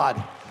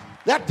God.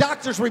 That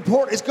doctor's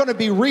report is going to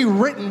be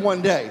rewritten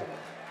one day.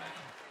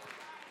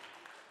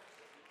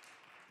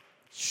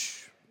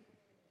 Shh.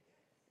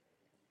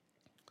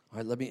 All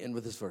right, let me end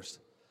with this verse.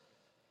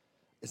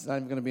 It's not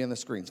even going to be on the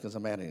screens because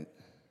I'm adding it.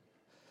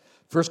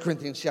 1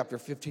 Corinthians chapter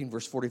 15,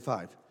 verse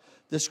 45.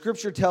 The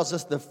scripture tells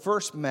us the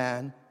first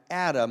man,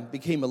 Adam,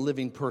 became a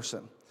living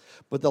person.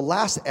 But the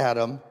last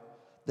Adam,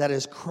 that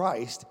is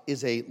Christ,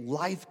 is a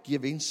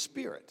life-giving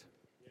spirit.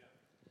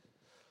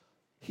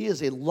 He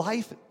is a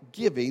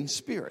life-giving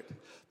spirit.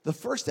 The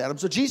first Adam,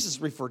 so Jesus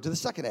referred to the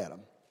second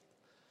Adam.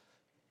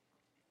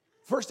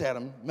 First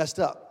Adam messed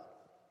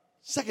up.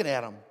 Second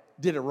Adam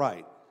did it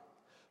right.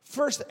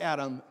 First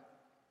Adam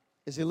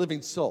is a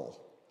living soul.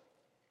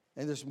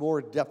 And there's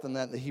more depth than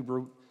that in the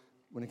Hebrew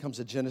when it comes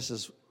to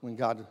Genesis, when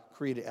God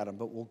created Adam,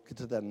 but we'll get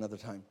to that another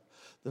time.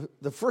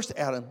 The first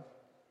Adam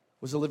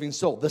was a living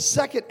soul. The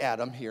second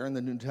Adam here in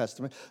the New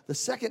Testament, the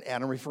second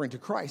Adam, referring to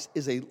Christ,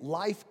 is a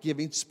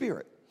life-giving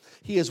spirit.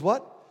 He is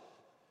what?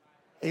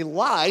 A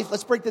life,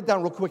 let's break that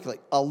down real quickly.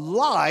 A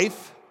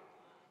life-giving.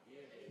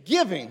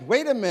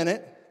 Wait a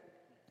minute.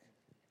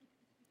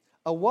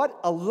 A what?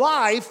 A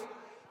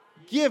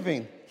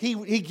life-giving.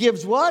 He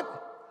gives what?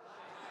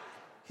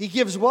 He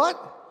gives what?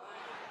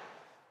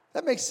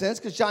 That makes sense,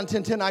 because John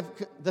 10:10,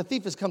 the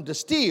thief has come to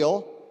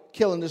steal,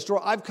 kill, and destroy.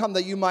 I've come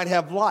that you might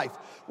have life.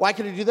 Why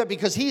can he do that?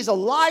 Because he's a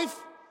life-giving.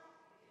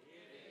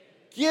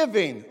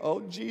 Oh,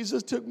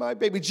 Jesus took my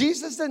baby.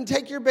 Jesus didn't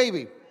take your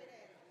baby.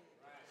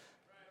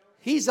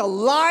 He's a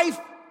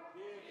life-giving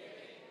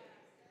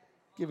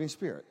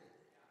spirit.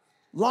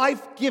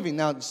 Life-giving.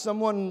 Now,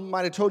 someone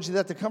might have told you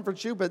that to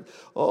comfort you, but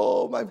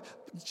God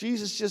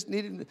just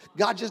needed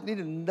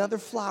another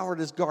flower in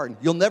his garden.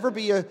 You'll never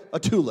be a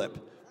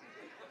tulip.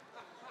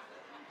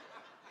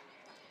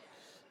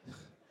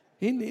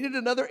 He needed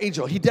another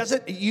angel.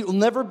 You'll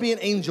never be an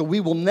angel. We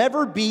will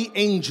never be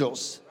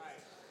angels.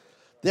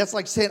 That's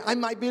like saying, I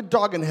might be a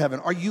dog in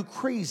heaven. Are you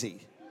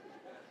crazy?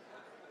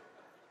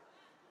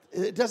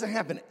 It doesn't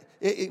happen.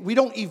 We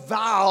don't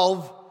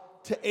evolve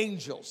to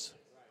angels.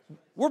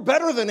 We're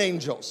better than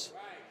angels.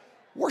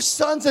 We're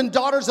sons and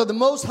daughters of the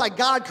Most High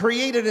God,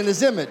 created in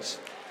his image.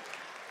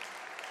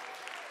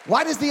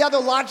 Why does the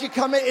other logic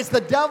come in? It's the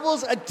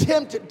devil's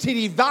attempt to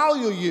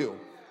devalue you.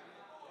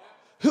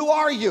 Who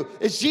are you?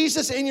 Is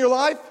Jesus in your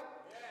life?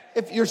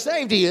 If you're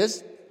saved, he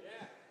is.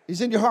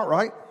 He's in your heart,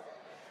 right?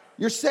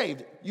 You're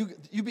saved.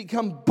 You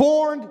become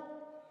born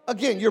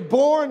again. You're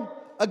born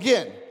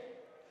again.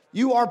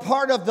 You are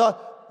part of the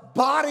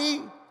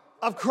body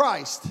of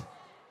Christ.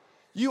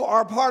 You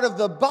are part of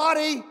the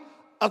body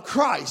of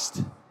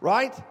Christ,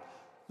 right?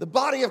 The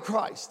body of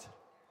Christ.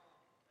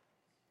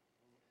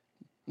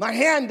 My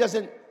hand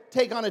doesn't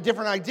take on a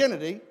different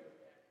identity,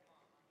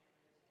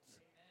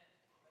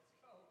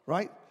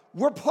 right?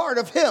 We're part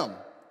of him.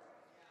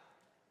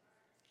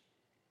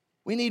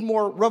 We need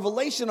more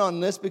revelation on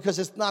this because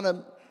it's not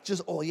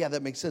just, oh yeah,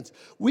 that makes sense.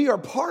 We are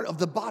part of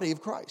the body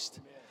of Christ.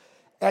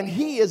 And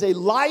he is a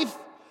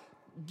life-giving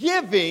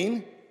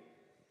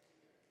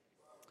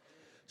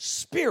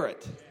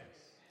spirit.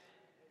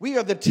 We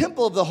are the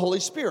temple of the Holy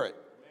Spirit.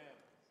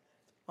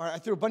 All right, I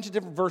threw a bunch of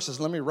different verses.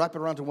 Let me wrap it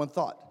around to one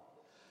thought.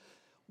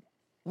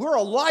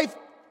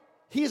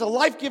 He's a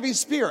life-giving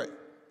spirit.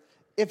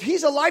 If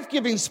he's a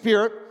life-giving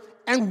spirit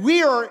and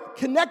we are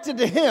connected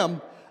to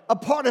him, a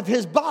part of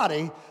his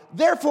body,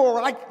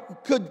 therefore I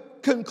could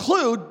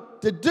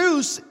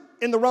deduce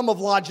in the realm of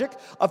logic,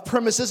 of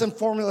premises and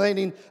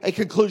formulating a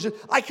conclusion,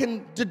 I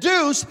can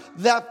deduce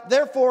that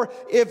therefore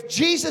if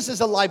Jesus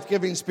is a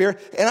life-giving spirit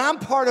and I'm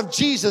part of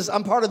Jesus,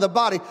 I'm part of the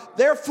body,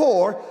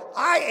 therefore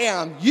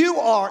you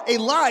are a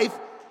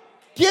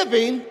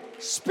life-giving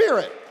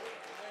spirit.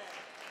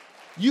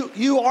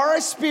 You are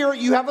a spirit,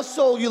 you have a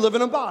soul, you live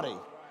in a body.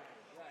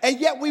 And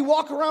yet we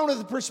walk around with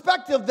the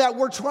perspective that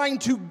we're trying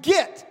to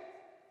get.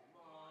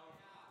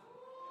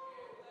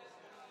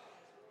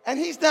 And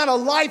he's not a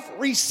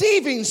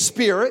life-receiving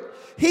spirit.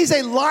 He's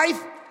a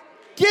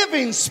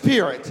life-giving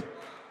spirit.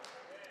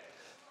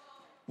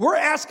 We're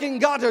asking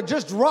God to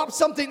just drop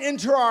something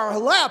into our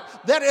lap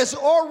that is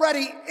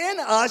already in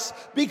us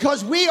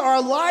because we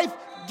are life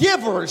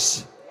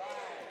givers.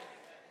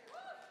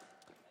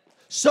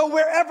 So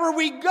wherever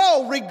we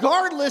go,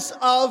 regardless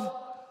of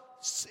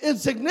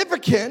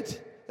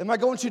insignificant, am I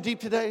going too deep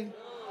today?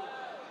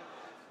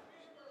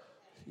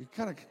 You're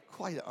kind of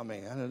quiet on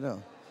me. I don't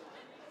know.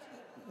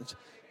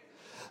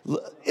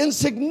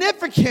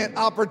 Insignificant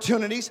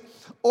opportunities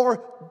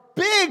or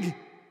big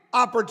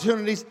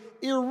opportunities,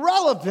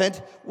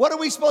 irrelevant. What are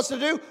we supposed to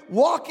do?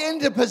 Walk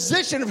into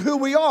position of who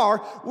we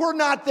are. We're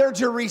not there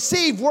to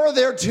receive. We're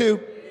there to.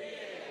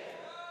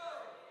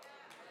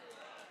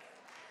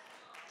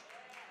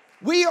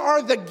 We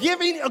are the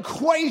giving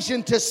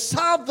equation to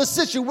solve the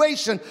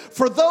situation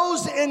for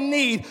those in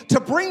need,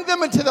 to bring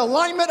them into the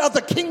alignment of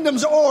the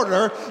kingdom's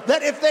order,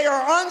 that if they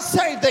are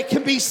unsaved, they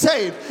can be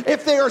saved.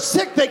 If they are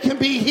sick, they can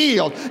be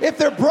healed. If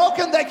they're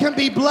broken, they can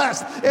be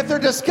blessed. If they're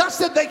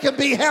disgusted, they can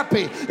be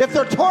happy. If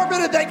they're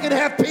tormented, they can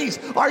have peace.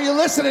 Are you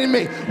listening to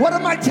me? What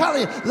am I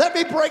telling you? Let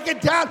me break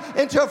it down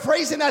into a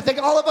phrasing I think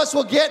all of us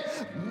will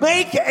get.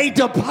 Make a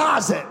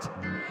deposit.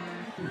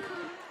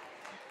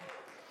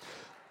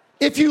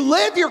 If you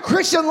live your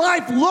Christian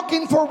life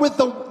looking for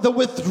the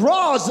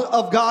withdrawals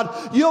of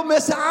God, you'll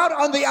miss out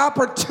on the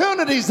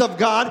opportunities of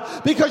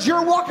God because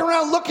you're walking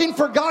around looking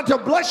for God to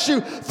bless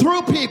you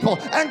through people.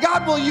 And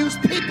God will use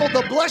people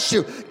to bless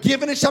you.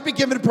 Given it shall be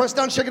given, pressed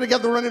down, shaken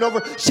together, running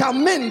over, shall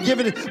men give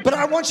it. But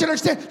I want you to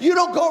understand, you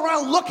don't go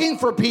around looking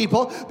for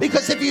people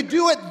because if you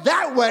do it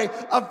that way,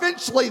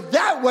 eventually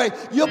that way,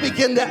 you'll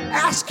begin to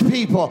ask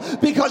people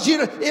because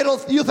you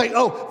think,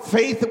 oh,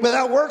 faith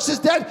without works is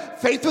dead.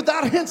 Faith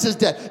without hints is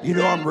dead. You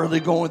know, I'm really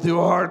going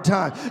through a hard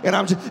time.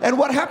 And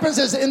what happens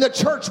is in the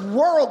church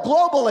world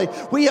globally,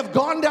 we have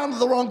gone down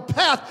the wrong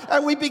path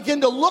and we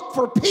begin to look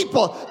for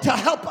people to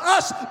help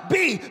us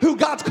be who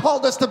God's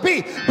called us to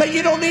be. But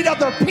you don't need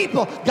other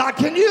people. God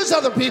can use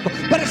other people,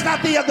 but it's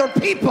not the other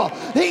people.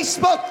 He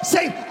spoke,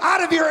 saying,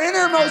 out of your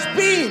innermost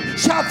being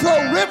shall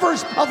flow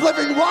rivers of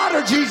living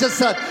water, Jesus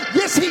said.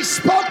 This he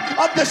spoke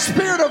of the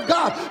Spirit of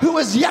God who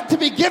is yet to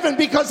be given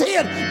because he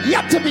had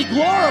yet to be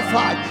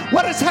glorified.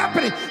 What is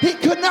happening? He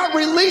could not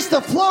release the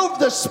flow of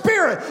the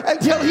Spirit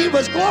until he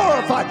was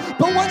glorified.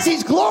 But once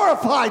he's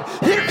glorified,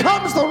 here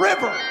comes the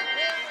river.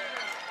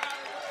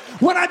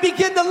 When I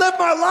begin to live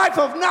my life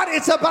of not,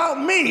 it's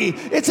about me.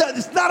 It's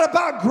not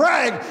about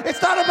Greg. It's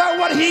not about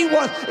what he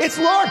wants. It's,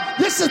 Lord,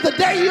 this is the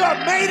day you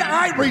have made.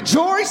 I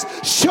rejoice.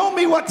 Show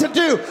me what to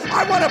do.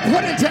 I want to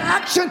put into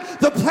action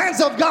the plans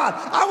of God.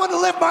 I want to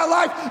live my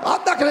life.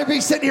 I'm not going to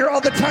be sitting here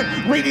all the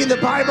time reading the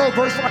Bible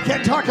verse. I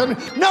can't talk to me.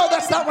 No,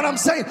 that's not what I'm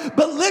saying.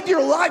 But live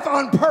your life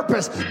on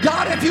purpose.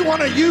 God, if you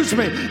want to use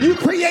me, you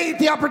create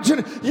the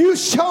opportunity. You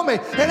show me.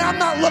 And I'm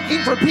not looking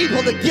for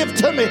people to give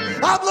to me.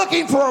 I'm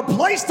looking for a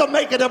place to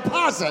make a deposit.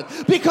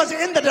 Because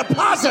in the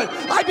deposit,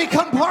 I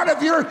become part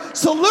of your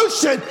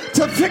solution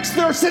to fix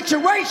their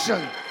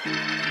situation.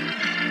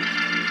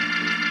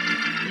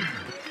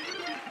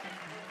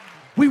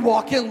 We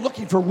walk in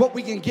looking for what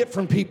we can get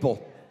from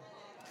people.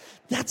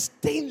 That's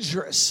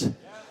dangerous.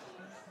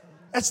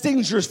 That's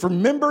dangerous for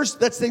members.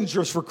 That's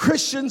dangerous for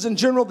Christians in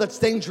general. That's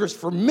dangerous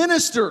for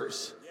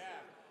ministers.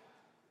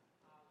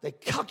 They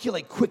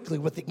calculate quickly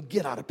what they can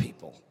get out of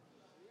people.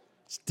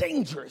 It's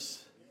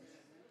dangerous.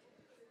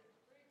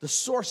 The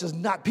source is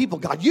not people.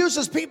 God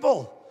uses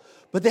people.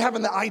 But they have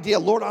the idea,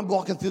 Lord, I'm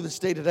walking through this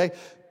day today,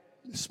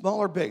 small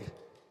or big.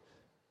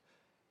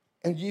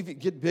 And you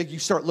get big, you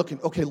start looking,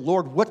 okay,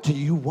 Lord, what do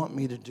you want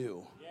me to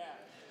do?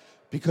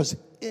 Because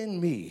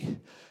in me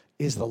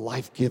is the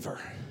life giver.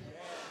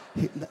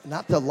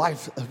 Not the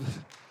life,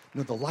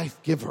 no, the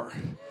life giver.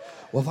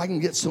 Well, if I can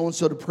get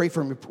so-and-so to pray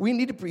for me, we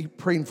need to be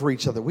praying for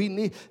each other.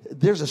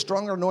 There's a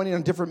stronger anointing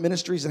on different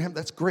ministries, and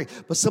that's great.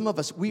 But some of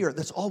us,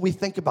 that's all we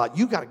think about.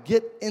 You got to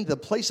get into the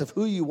place of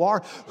who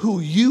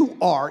you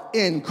are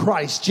in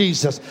Christ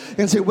Jesus.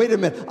 And say, wait a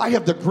minute, I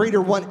have the greater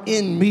one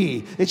in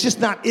me. It's just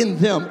not in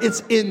them,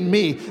 it's in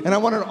me. And I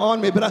want it on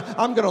me, but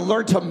I'm going to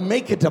learn to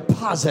make a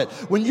deposit.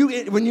 When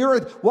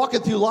you're walking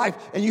through life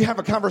and you have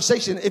a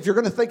conversation, if you're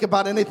going to think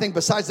about anything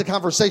besides the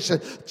conversation,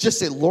 just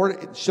say,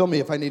 Lord, show me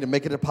if I need to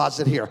make a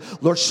deposit here.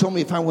 Lord, show me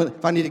if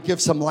I need to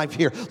give some life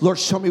here. Lord,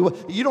 show me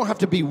what. You don't have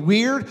to be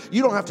weird.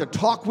 You don't have to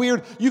talk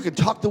weird. You can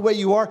talk the way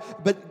you are,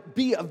 but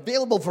be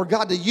available for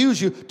God to use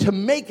you to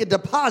make a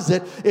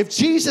deposit. If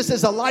Jesus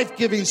is a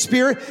life-giving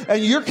spirit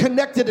and you're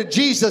connected to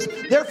Jesus,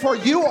 therefore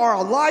you are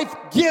a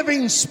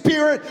life-giving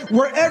spirit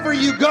wherever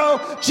you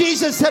go.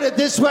 Jesus said it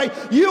this way,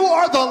 you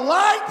are the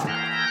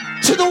light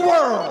to the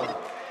world.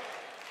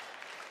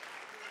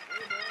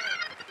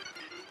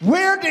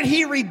 Where did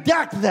he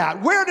redact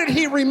that? Where did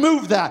he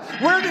remove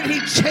that? Where did he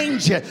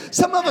change it?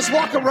 Some of us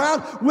walk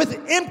around with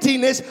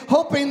emptiness,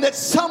 hoping that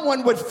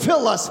someone would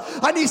fill us.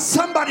 I need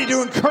somebody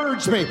to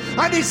encourage me.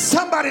 I need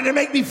somebody to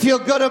make me feel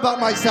good about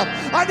myself.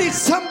 I need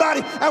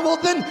somebody. And well,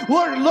 then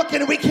we're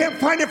looking and we can't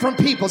find it from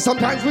people.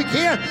 Sometimes we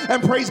can,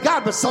 and praise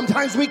God, but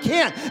sometimes we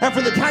can't. And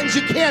for the times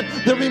you can,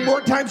 there'll be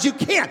more times you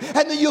can't.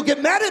 And then you'll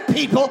get mad at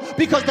people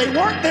because they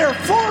weren't there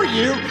for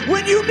you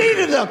when you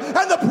needed them.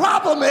 And the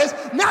problem is,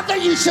 not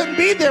that you shouldn't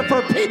be there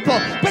for people,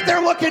 but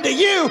they're looking to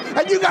you,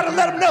 and you got to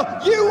let them know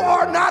you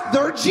are not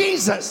their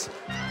Jesus.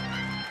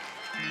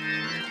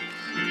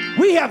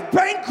 We have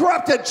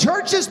bankrupted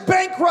churches,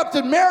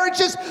 bankrupted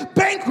marriages,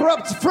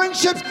 bankrupt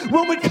friendships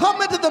when we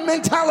come into the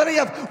mentality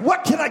of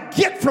what can I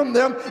get from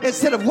them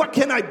instead of what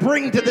can I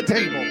bring to the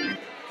table.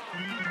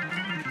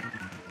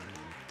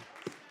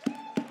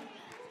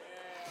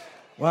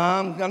 Well,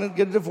 I'm going to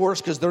get a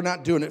divorce because they're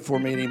not doing it for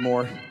me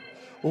anymore.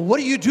 Well, what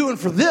are you doing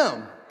for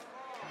them?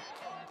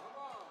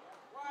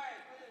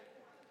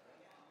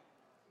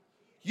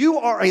 You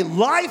are a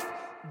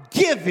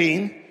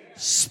life-giving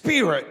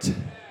spirit.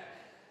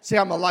 Say,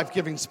 I'm a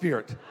life-giving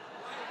spirit.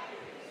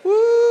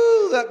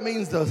 Woo, that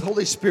means the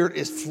Holy Spirit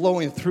is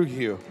flowing through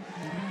you.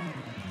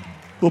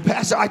 Well,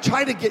 Pastor, I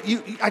try to get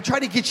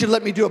you to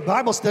let me do a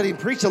Bible study and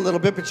preach a little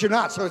bit, but you're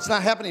not, so it's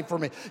not happening for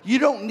me. You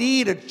don't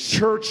need a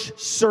church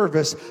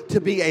service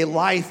to be a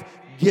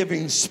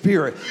life-giving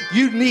spirit.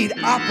 You need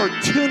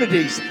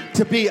opportunities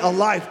to be a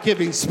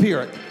life-giving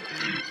spirit.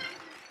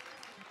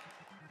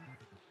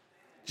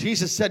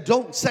 Jesus said,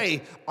 don't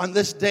say on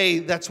this day,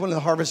 that's when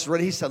the harvest is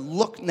ready. He said,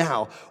 look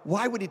now.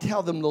 Why would he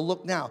tell them to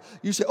look now?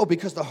 You say, oh,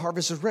 because the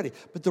harvest is ready.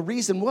 But the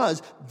reason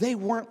was they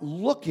weren't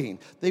looking.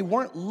 They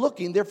weren't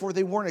looking, therefore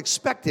they weren't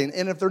expecting.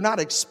 And if they're not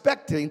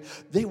expecting,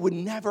 they would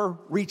never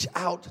reach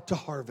out to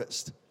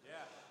harvest. Yeah.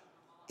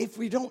 If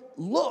we don't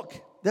look,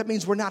 that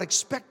means we're not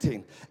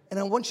expecting. And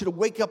I want you to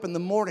wake up in the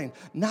morning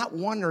not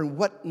wondering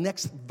what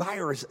next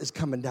virus is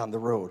coming down the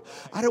road.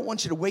 I don't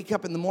want you to wake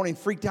up in the morning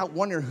freaked out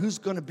wondering who's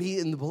going to be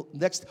in the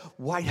next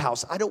White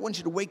House. I don't want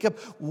you to wake up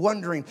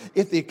wondering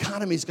if the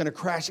economy is going to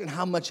crash and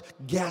how much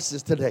gas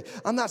is today.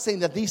 I'm not saying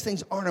that these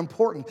things aren't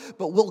important,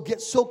 but we'll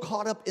get so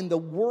caught up in the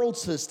world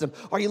system.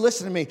 Are you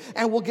listening to me?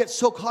 And we'll get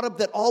so caught up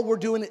that all we're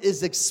doing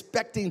is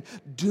expecting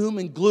doom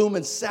and gloom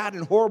and sad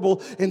and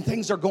horrible and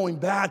things are going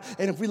bad.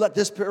 And if we let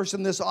this person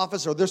in this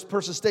office or this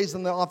person stays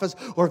in the office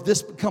or if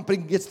this company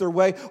gets their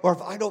way, or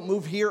if I don't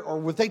move here,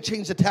 or if they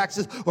change the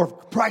taxes, or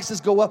if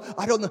prices go up,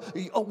 I don't know.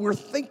 Oh, we're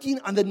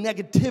thinking on the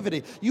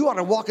negativity. You ought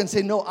to walk and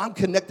say, no, I'm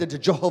connected to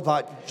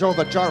Jehovah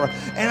Jireh,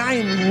 and I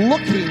am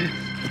looking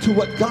to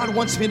what God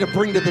wants me to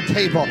bring to the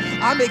table.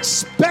 I'm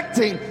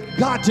expecting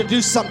God to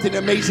do something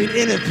amazing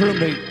in and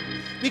through me,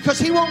 because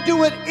He won't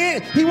do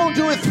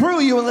it through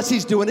you unless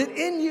He's doing it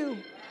in you.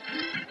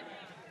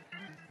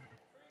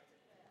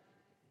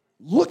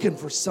 Looking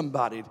for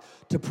somebody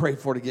to pray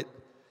for to get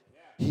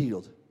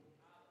healed.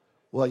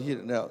 Well, you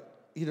don't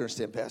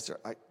understand, Pastor.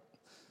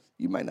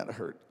 You might not have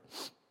heard.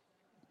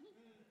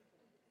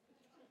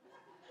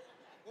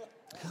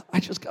 I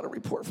just got a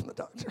report from the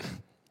doctor.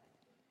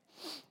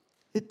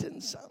 It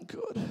didn't sound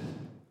good.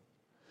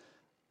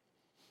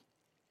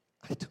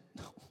 I don't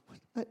know.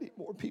 I need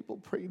more people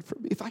praying for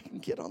me. If I can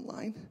get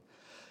online,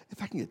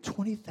 if I can get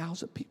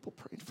 20,000 people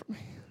praying for me.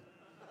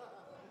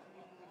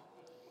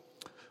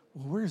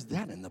 Well, where's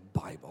that in the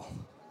Bible?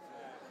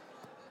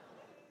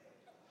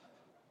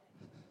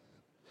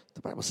 The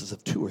Bible says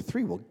if 2 or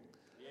 3 will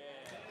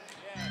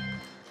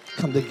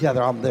come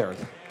together, I'm there.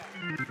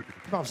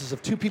 The Bible says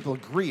if 2 people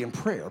agree in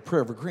prayer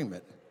of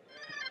agreement.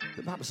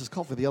 The Bible says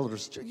call for the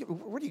elders.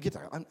 Where do you get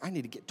that? I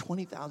need to get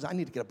 20,000. I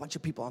need to get a bunch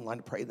of people online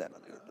to pray that.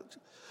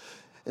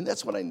 And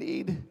that's what I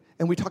need.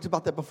 And we talked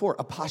about that before,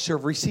 a posture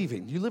of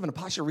receiving. You live in a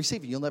posture of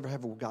receiving, you'll never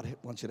have what God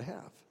wants you to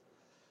have.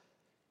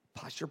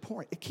 Posture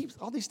point. It keeps,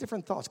 all these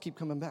different thoughts keep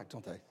coming back,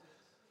 don't they?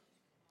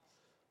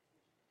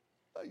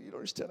 You don't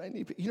understand. I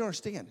need people. You don't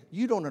understand.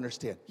 You don't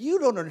understand. You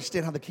don't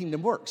understand how the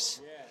kingdom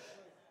works.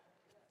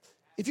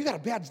 If you got a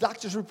bad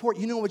doctor's report,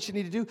 you know what you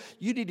need to do?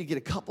 You need to get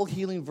a couple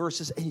healing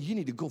verses, and you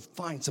need to go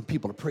find some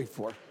people to pray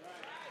for.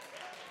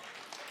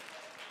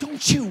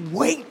 Don't you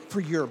wait for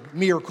your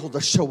miracle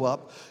to show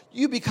up.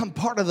 You become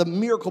part of the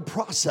miracle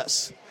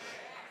process.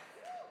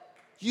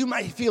 You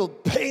might feel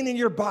pain in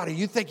your body.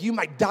 You think you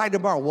might die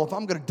tomorrow. Well, if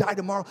I'm going to die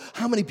tomorrow,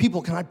 how many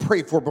people can I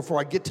pray for before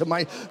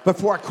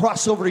I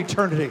cross over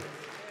eternity?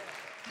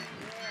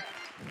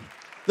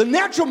 The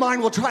natural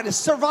mind will try to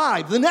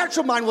survive. The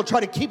natural mind will try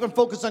to keep and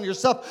focus on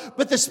yourself.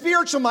 But the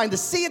spiritual mind, to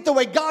see it the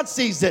way God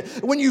sees it.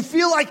 When you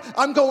feel like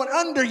I'm going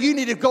under, you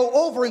need to go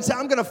over and say,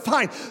 I'm going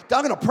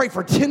to pray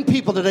for 10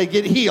 people today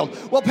get healed.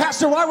 Well,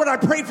 Pastor, why would I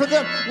pray for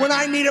them when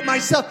I need it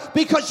myself?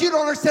 Because you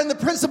don't understand the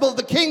principle of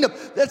the kingdom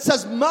that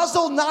says,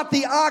 muzzle not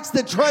the ox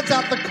that treads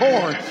out the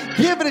corn.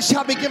 Give and it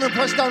shall be given,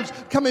 pressed down,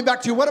 coming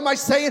back to you. What am I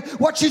saying?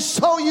 What you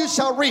sow, you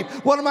shall reap.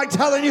 What am I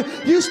telling you?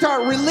 You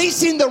start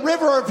releasing the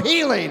river of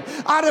healing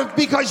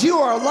because you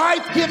are a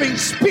life-giving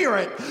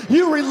spirit.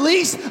 You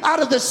release out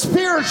of the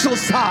spiritual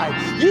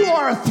side. You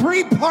are a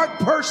 3-part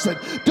person.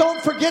 Don't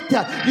forget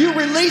that. You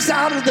release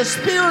out of the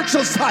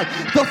spiritual side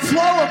the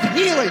flow of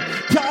healing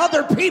to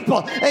other people.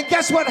 And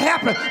guess what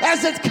happened?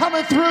 As it's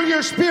coming through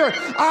your spirit,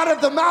 out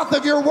of the mouth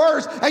of your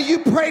words, and you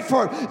pray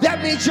for it,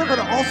 that means you're going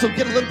to also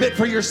get a little bit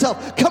for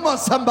yourself. Come on,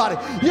 somebody.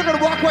 You're going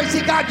to walk away and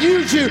see God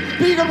use you.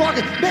 But you're going to walk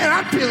in, man,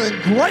 I'm feeling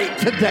great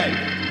today.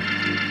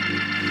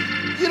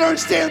 You don't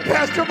understand,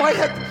 Pastor?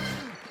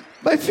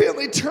 My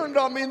family turned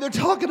on me, and they're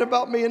talking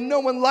about me, and no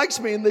one likes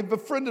me, and they've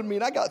befriended me,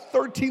 and I got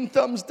 13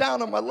 thumbs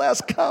down on my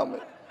last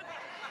comment.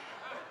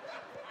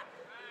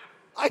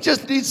 I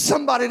just need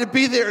somebody to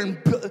be there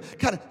and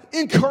kind of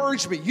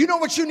encourage me. You know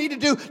what you need to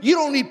do? You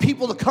don't need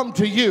people to come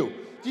to you.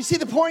 Do you see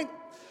the point?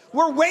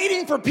 We're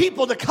waiting for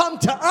people to come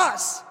to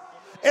us.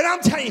 And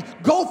I'm telling you,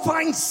 go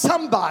find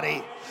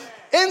somebody,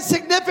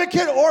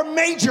 insignificant or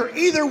major,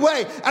 either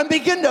way, and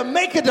begin to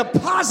make a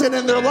deposit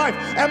in their life.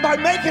 And by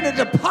making a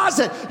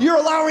deposit, you're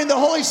allowing the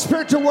Holy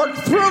Spirit to work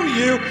through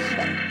you.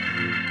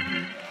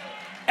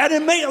 And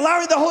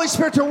allowing the Holy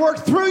Spirit to work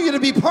through you to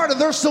be part of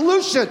their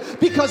solution,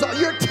 because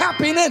you're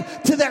tapping in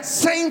to that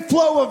same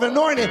flow of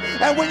anointing.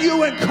 And when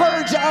you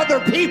encourage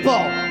other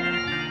people,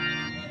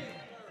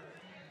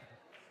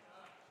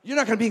 you're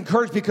not going to be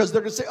encouraged because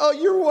they're going to say, oh,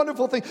 you're a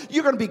wonderful thing.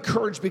 You're going to be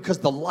encouraged because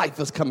the life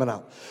is coming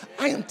out.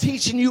 I am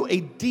teaching you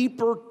a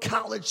deeper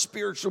college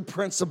spiritual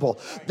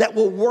principle that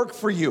will work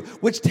for you,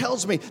 which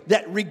tells me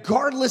that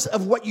regardless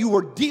of what you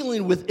are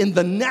dealing with in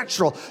the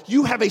natural,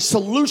 you have a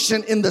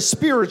solution in the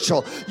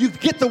spiritual. You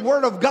get the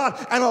word of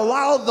God and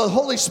allow the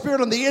Holy Spirit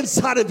on the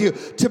inside of you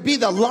to be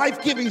the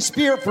life-giving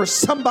spirit for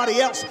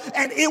somebody else,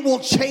 and it will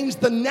change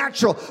the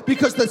natural,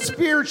 because the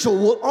spiritual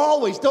will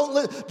always,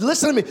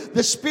 listen to me,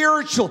 the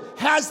spiritual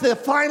has the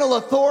final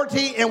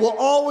authority and will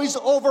always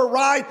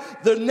override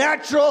the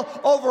natural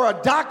over a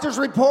doctor's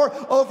report,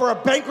 over a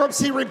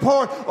bankruptcy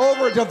report,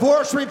 over a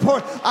divorce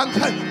report.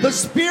 The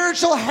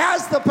spiritual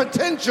has the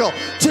potential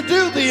to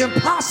do the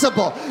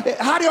impossible.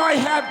 How do I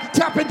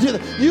tap into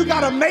it? You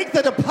got to make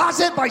the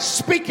deposit by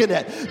speaking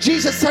it.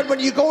 Jesus said, when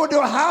you go into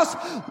a house,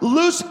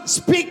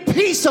 speak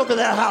peace over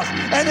that house.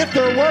 And if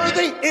they're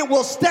worthy, it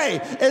will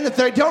stay. And if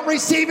they don't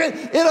receive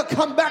it, it'll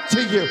come back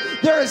to you.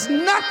 There is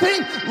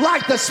nothing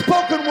like the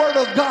spoken word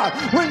of God.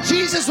 When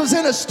Jesus was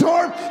in a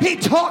storm, he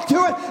talked to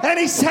it and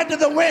he said to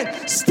the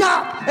wind,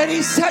 stop. And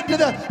he said to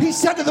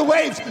the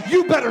waves,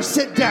 you better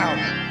sit down.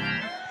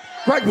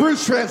 Greg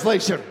Bruce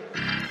translation.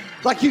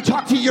 Like you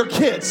talk to your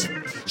kids.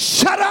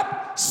 Shut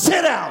up,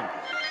 sit down.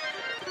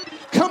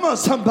 Come on,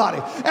 somebody.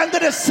 And the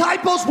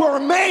disciples were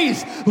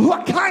amazed.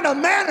 What kind of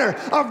manner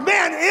of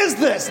man is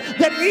this,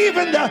 that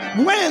even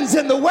the winds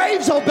and the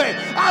waves obey?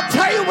 I'll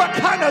tell you what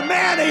kind of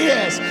man he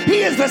is. He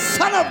is the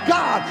Son of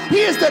God.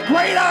 He is the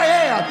great I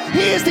am.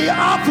 He is the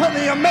Alpha and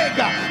the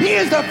Omega. He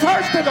is the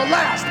first and the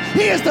last.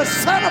 He is the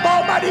Son of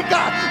Almighty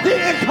God, the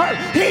incarnate.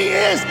 He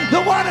is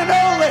the one and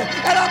only.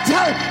 And I'll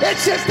tell you, it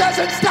just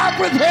doesn't stop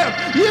with him.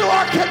 You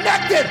are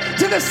connected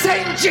to the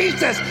same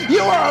Jesus.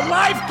 You are a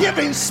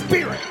life-giving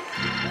spirit.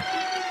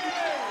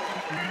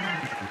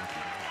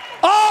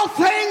 All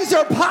things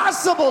are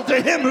possible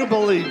to him who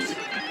believes.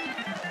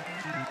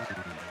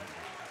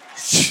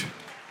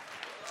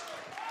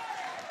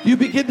 You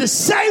begin to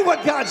say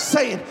what God's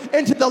saying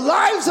into the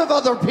lives of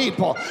other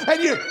people.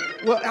 And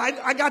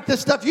I got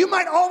this stuff. You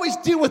might always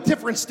deal with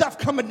different stuff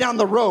coming down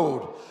the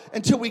road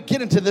until we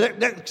get into the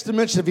next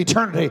dimension of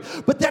eternity.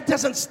 But that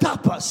doesn't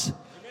stop us.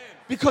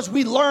 Because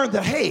we learned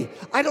that, hey,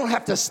 I don't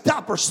have to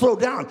stop or slow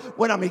down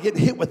when I'm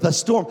getting hit with a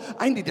storm.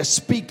 I need to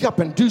speak up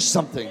and do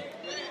something.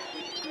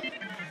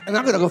 And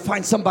I'm going to go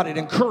find somebody to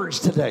encourage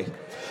today.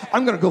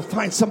 I'm going to go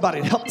find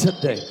somebody to help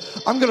today.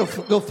 I'm going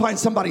to go find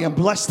somebody and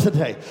bless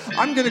today.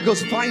 I'm going to go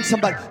find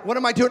somebody. What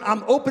am I doing?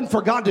 I'm open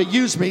for God to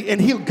use me,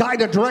 and he'll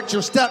guide and direct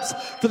your steps,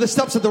 for the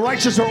steps of the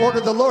righteous are ordered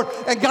of the Lord.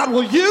 And God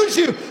will use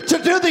you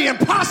to do the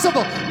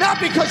impossible, not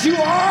because you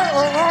are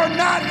or are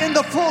not in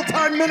the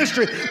full-time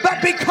ministry,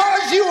 but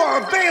because you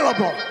are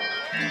available.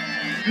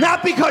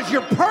 Not because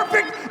you're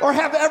perfect or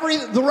have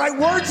the right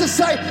words to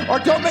say or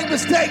don't make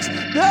mistakes.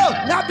 No,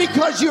 not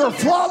because you are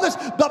flawless,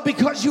 but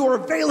because you are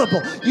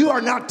available. You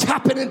are now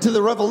tapping into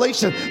the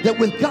revelation that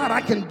with God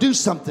I can do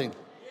something.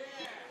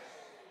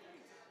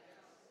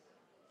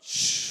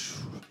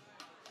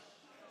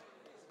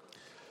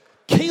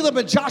 Caleb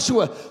and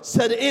Joshua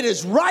said, it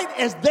is right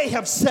as they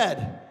have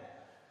said,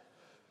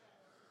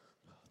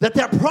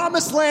 that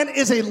promised land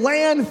is a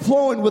land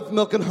flowing with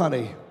milk and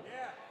honey.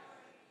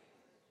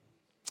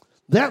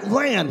 That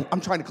land,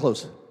 I'm trying to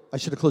close. I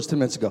should have closed 10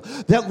 minutes ago.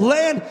 That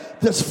land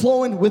that's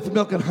flowing with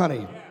milk and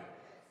honey.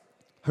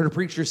 Heard a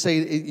preacher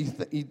say,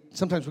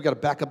 sometimes we got to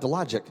back up the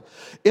logic.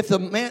 If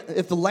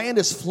the land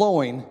is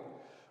flowing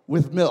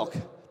with milk,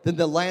 then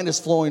the land is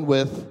flowing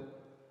with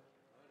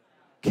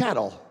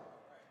cattle.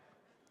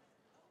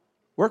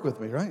 Work with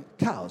me, right?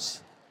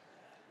 Cows.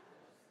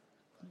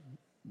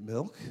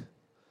 Milk.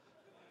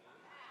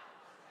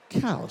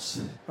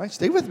 Cows. Right?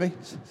 Stay with me.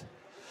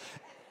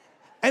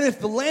 And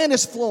if the land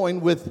is flowing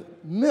with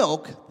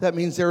milk, that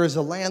means there is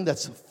a land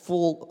that's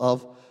full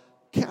of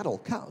cattle,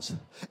 cows.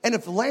 And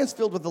if the land's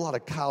filled with a lot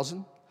of cows,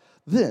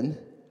 then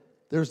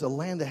there's a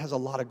land that has a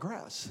lot of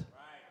grass.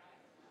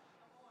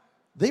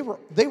 They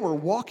were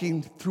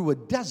walking through a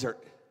desert.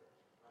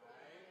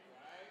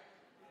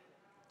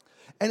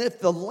 And if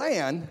the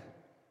land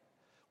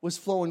was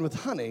flowing with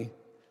honey,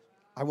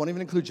 I won't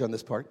even include you on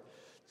this part,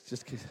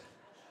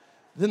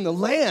 then the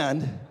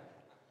land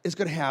is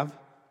going to have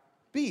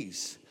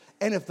bees.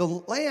 And if the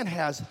land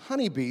has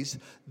honeybees,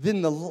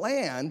 then the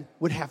land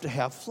would have to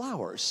have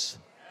flowers.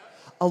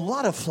 A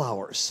lot of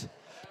flowers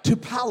to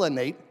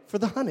pollinate for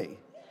the honey.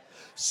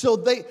 So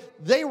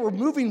they were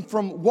moving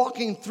from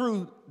walking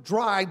through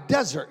dry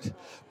desert.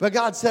 But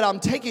God said, I'm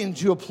taking you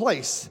to a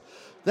place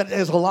that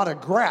has a lot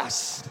of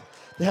grass,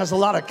 that has a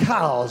lot of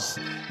cows,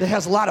 that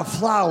has a lot of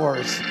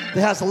flowers,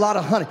 that has a lot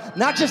of honey.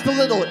 Not just a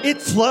little,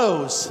 it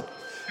flows.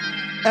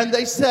 And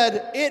they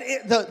said,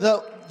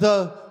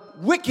 the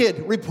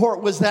wicked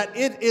report was that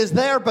it is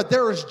there, but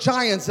there is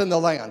giants in the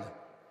land.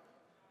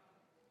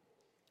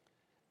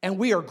 And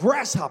we are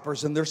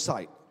grasshoppers in their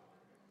sight.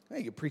 Hey,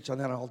 you can preach on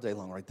that all day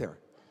long right there.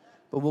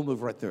 But we'll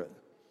move right through it.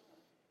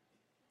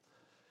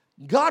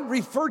 God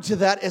referred to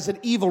that as an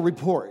evil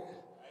report.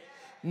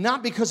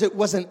 Not because it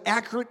wasn't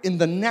accurate in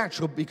the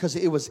natural, because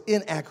it was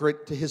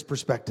inaccurate to his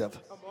perspective.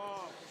 Come on.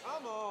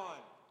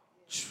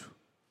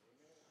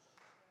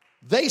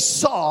 They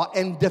saw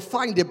and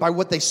defined it by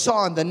what they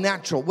saw in the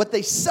natural. What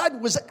they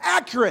said was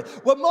accurate.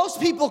 What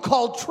most people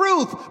call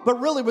truth, but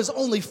really was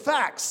only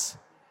facts.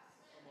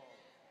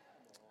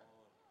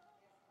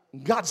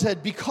 God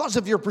said, because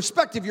of your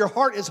perspective, your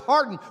heart is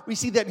hardened. We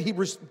see that in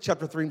Hebrews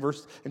chapter 3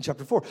 and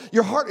chapter 4.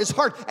 Your heart is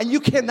hard, and you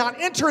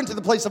cannot enter into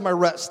the place of my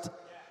rest,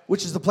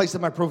 which is the place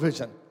of my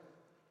provision.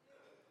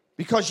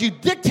 Because you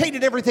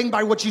dictated everything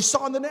by what you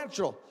saw in the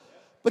natural.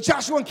 But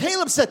Joshua and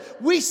Caleb said,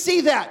 we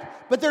see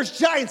that, but there's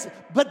giants,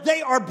 but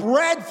they are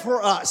bread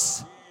for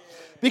us.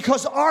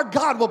 Because our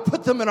God will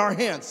put them in our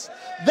hands.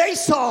 They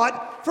saw it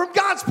from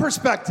God's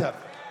perspective.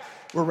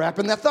 We're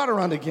wrapping that thought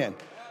around again.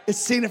 It's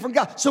seeing it from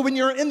God. So when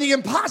you're in the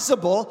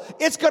impossible,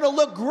 it's going to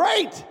look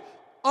great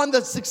on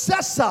the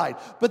success side,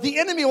 but the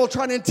enemy will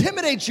try to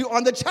intimidate you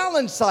on the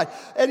challenge side.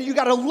 And you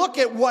got to look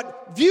at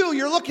what view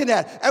you're looking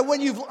at. And when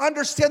you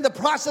understand the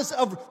process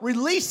of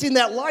releasing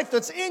that life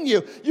that's in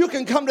you, you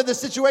can come to the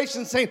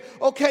situation saying,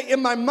 okay,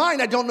 in my mind,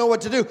 I don't know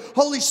what to do.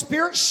 Holy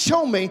Spirit,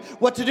 show me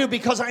what to do,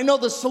 because I know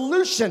the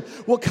solution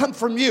will come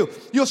from you.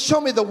 You'll show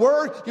me the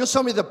word. You'll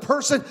show me the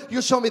person.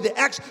 You'll show me the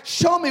action.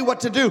 Show me what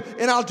to do,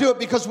 and I'll do it,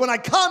 because when I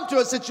come to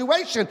a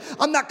situation,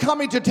 I'm not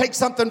coming to take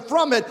something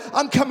from it.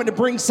 I'm coming to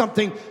bring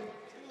something.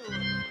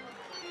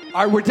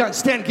 All right, we're done.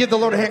 Stand, give the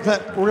Lord a hand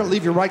clap. We're going to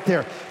leave you right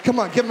there. Come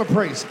on, give him a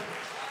praise.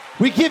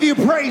 We give you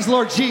praise,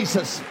 Lord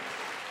Jesus.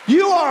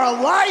 You are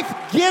a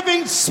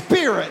life-giving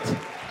spirit.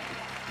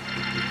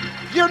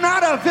 You're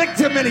not a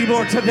victim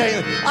anymore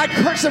today. I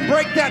curse and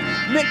break that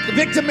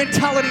victim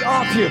mentality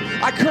off you.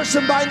 I curse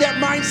and bind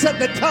that mindset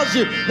that tells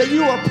you that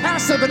you are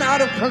passive and out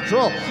of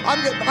control.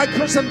 I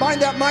curse and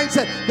bind that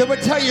mindset that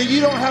would tell you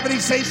you don't have any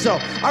say-so.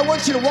 I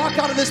want you to walk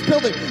out of this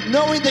building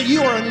knowing that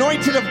you are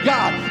anointed of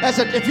God.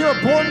 If you're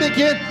born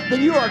again,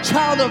 then you are a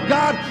child of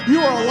God. You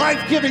are a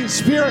life-giving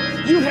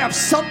spirit. You have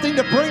something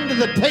to bring to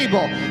the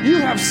table. You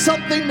have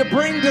something to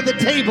bring to the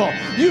table.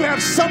 You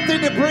have something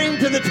to bring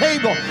to the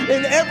table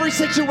in every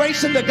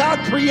situation that God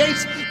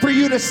creates for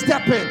you to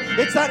step in.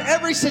 It's not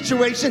every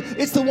situation,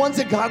 it's the ones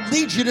that God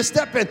leads you to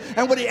step in.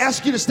 And when he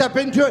asks you to step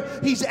into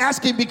it, he's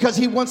asking because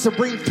he wants to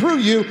bring through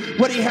you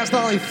what he has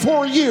not only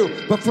for you,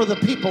 but for the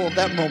people of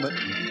that moment.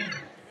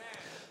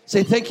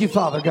 Say, thank you,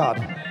 Father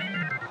God.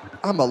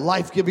 I'm a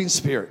life-giving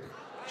spirit.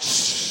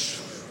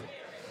 Shh.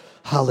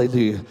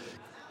 Hallelujah.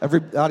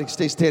 Everybody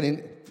stay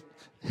standing,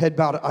 head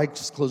bowed,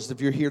 eyes closed. If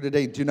you're here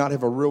today and do not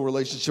have a real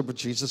relationship with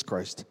Jesus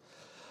Christ,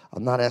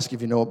 I'm not asking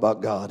if you know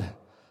about God.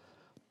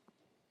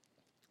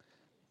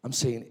 I'm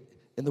saying,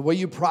 in the way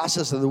you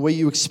process and the way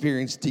you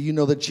experience, do you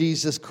know that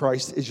Jesus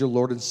Christ is your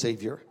Lord and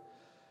Savior?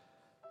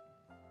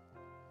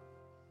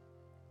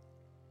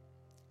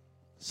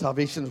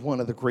 Salvation is one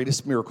of the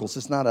greatest miracles.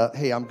 It's not a,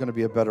 hey, I'm going to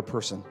be a better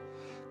person.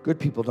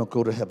 Good people don't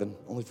go to heaven.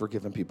 Only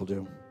forgiven people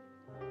do.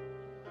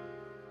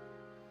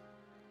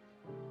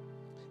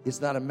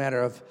 It's not a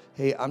matter of,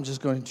 hey, I'm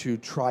just going to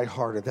try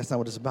harder. That's not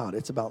what it's about.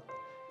 It's about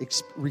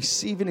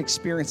receiving,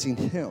 experiencing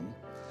Him,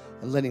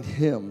 and letting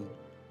Him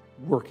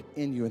work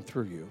in you and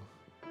through you.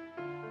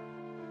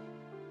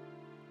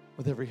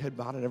 With every head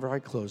bowed and every eye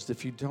closed,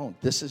 if you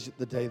don't, this is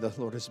the day the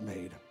Lord has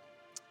made.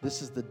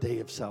 This is the day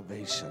of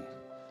salvation.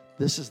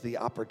 This is the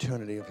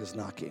opportunity of His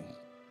knocking.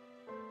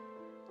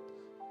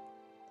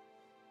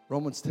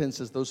 Romans 10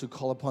 says, those who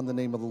call upon the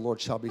name of the Lord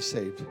shall be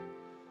saved.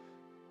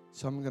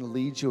 So I'm going to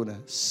lead you in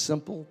a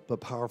simple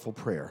but powerful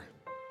prayer.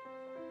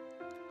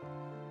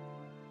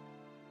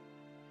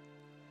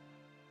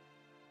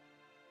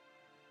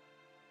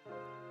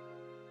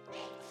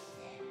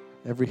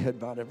 Every head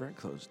bowed, every eye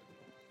closed.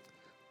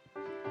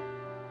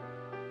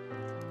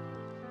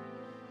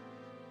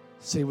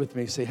 Say with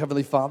me, say,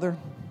 Heavenly Father,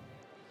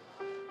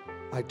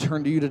 I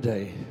turn to you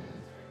today.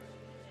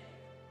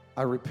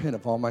 I repent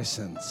of all my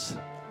sins.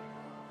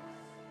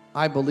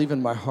 I believe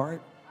in my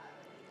heart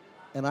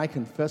and I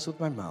confess with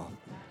my mouth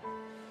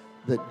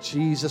that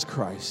Jesus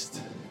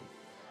Christ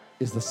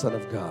is the Son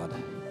of God,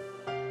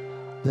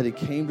 that He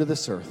came to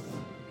this earth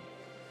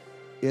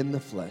in the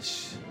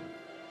flesh,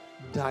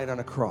 died on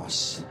a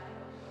cross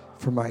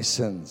for my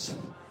sins,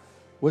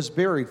 was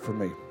buried for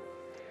me,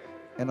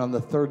 and on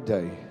the third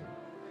day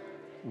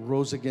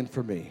rose again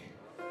for me.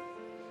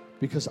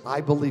 Because I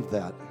believe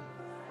that,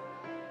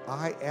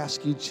 I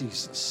ask you,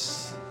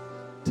 Jesus,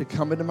 to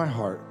come into my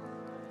heart,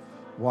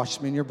 wash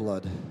me in your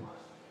blood,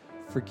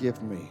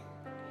 forgive me,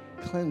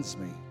 cleanse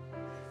me,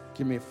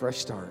 give me a fresh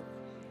start.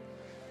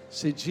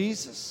 Say,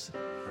 Jesus,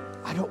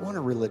 I don't want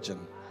a religion.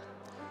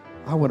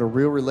 I want a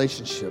real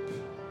relationship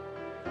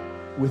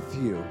with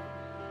you.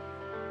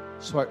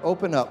 So I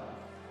open up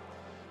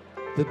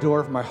the door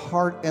of my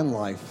heart and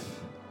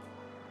life.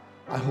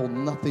 I hold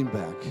nothing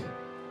back.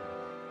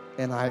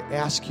 And I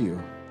ask you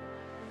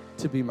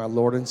to be my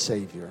Lord and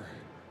Savior.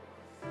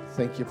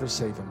 Thank you for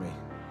saving me.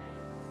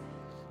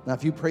 Now,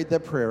 if you prayed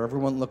that prayer,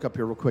 everyone look up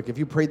here real quick. If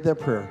you prayed that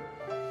prayer,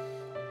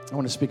 I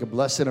want to speak a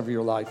blessing over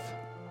your life.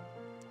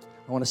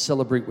 I want to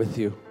celebrate with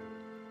you.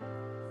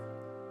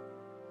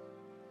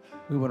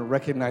 We want to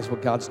recognize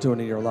what God's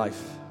doing in your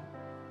life.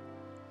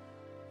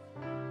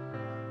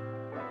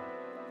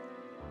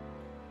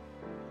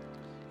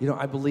 You know,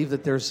 I believe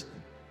that there's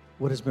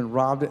what has been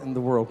robbed in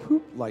the world.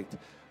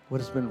 What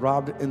has been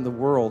robbed in the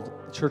world,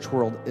 the church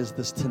world, is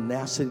this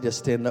tenacity to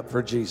stand up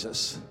for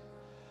Jesus.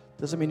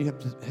 Doesn't mean you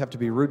have to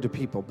be rude to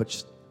people,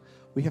 but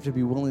we have to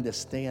be willing to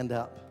stand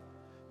up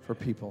for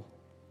people.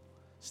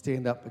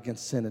 Stand up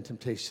against sin and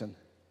temptation.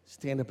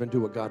 Stand up and do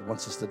what God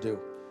wants us to do.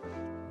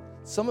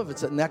 Some of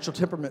it's a natural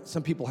temperament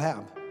some people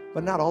have,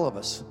 but not all of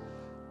us.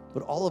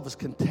 But all of us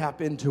can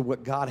tap into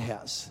what God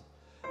has.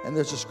 And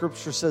there's a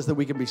scripture says that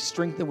we can be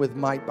strengthened with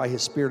might by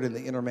His Spirit in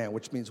the inner man,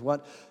 which means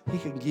what? He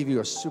can give you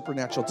a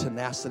supernatural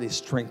tenacity,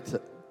 strength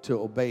to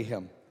obey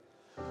Him.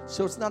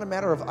 So it's not a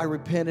matter of I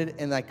repented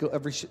and I go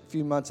every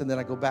few months and then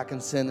I go back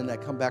and sin and I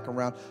come back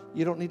around.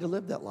 You don't need to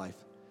live that life.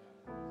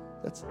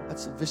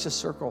 That's a vicious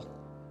circle.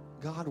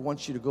 God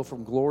wants you to go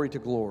from glory to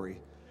glory.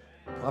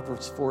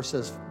 Proverbs 4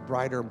 says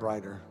brighter and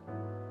brighter.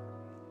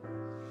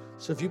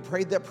 So if you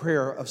prayed that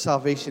prayer of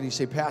salvation, you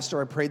say,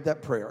 Pastor, I prayed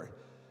that prayer.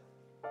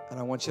 And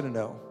I want you to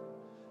know,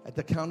 at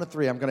the count of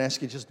 3, I'm going to ask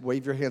you just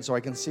wave your hand so I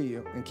can see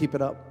you and keep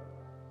it up.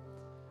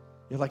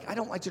 You're like, I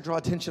don't like to draw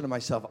attention to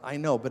myself. I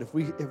know, but if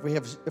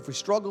we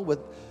struggle with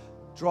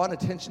drawing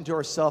attention to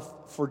ourselves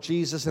for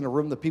Jesus in a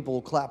room that people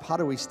will clap, how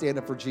do we stand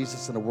up for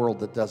Jesus in a world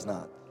that does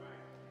not?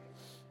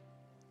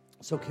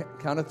 So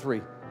count of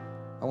 3.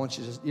 I want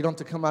you you don't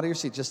have to come out of your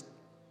seat. Just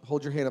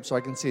hold your hand up so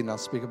I can see, and I'll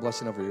speak a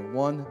blessing over you.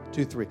 1,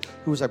 2, 3.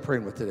 Who was I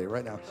praying with today,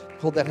 right now?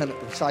 Hold that hand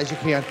up as high as you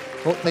can.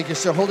 Thank you,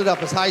 sir. Hold it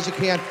up as high as you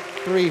can.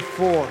 3,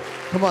 4.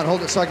 Come on,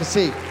 hold it so I can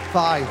see.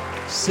 5,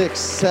 6,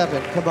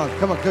 7. Come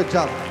on. Good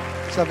job.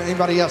 7.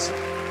 Anybody else?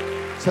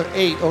 So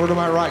 8 over to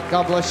my right.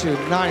 God bless you.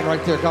 9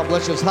 right there. God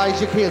bless you. As high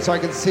as you can so I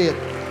can see it.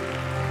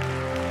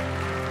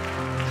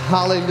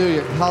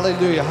 Hallelujah.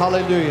 Hallelujah.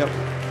 Hallelujah.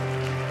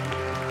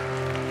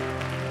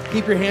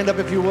 Keep your hand up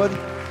if you would.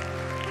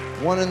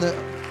 1 in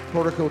the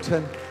portico,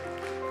 10.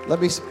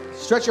 Let me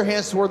stretch your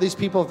hands toward these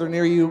people if they're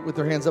near you with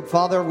their hands up.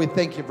 Father, we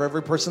thank you for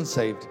every person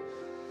saved.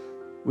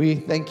 We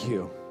thank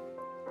you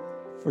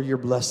for your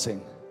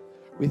blessing.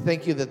 We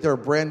thank you that they're a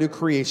brand new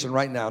creation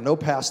right now. No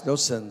past, no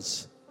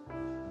sins.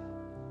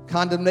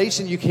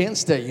 Condemnation, you can't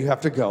stay. You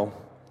have to go.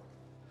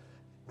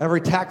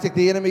 Every tactic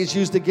the enemy has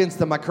used against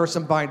them, I curse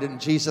and bind it in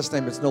Jesus'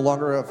 name. It's no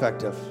longer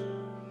effective.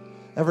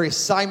 Every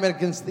assignment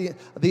against the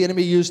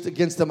enemy used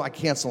against them, I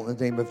cancel in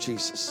the name of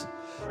Jesus.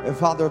 And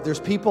Father, if there's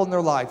people in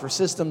their life or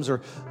systems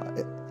or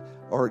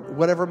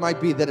whatever it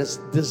might be that is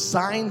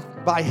designed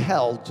by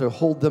hell to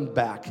hold them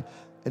back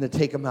and to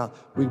take them out,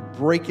 we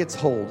break its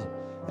hold.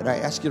 And I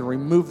ask you to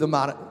remove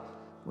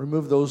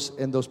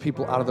those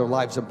people out of their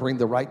lives and bring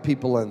the right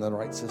people in the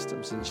right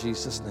systems in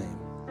Jesus' name.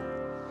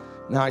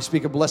 Now I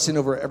speak a blessing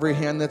over every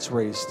hand that's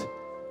raised.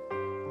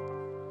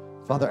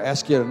 Father, I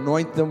ask you to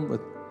anoint them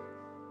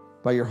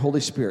by your Holy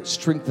Spirit.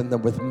 Strengthen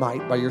them with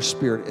might by your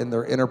Spirit in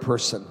their inner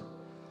person.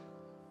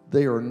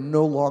 They are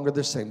no longer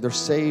the same. They're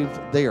saved.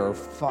 They are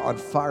on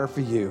fire for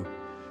you.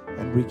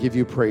 And we give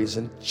you praise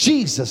in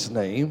Jesus'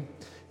 name.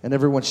 And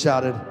everyone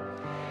shouted,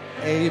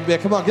 amen.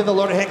 Come on, give the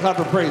Lord a hand clap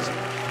of praise.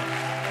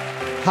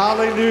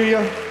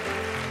 Hallelujah.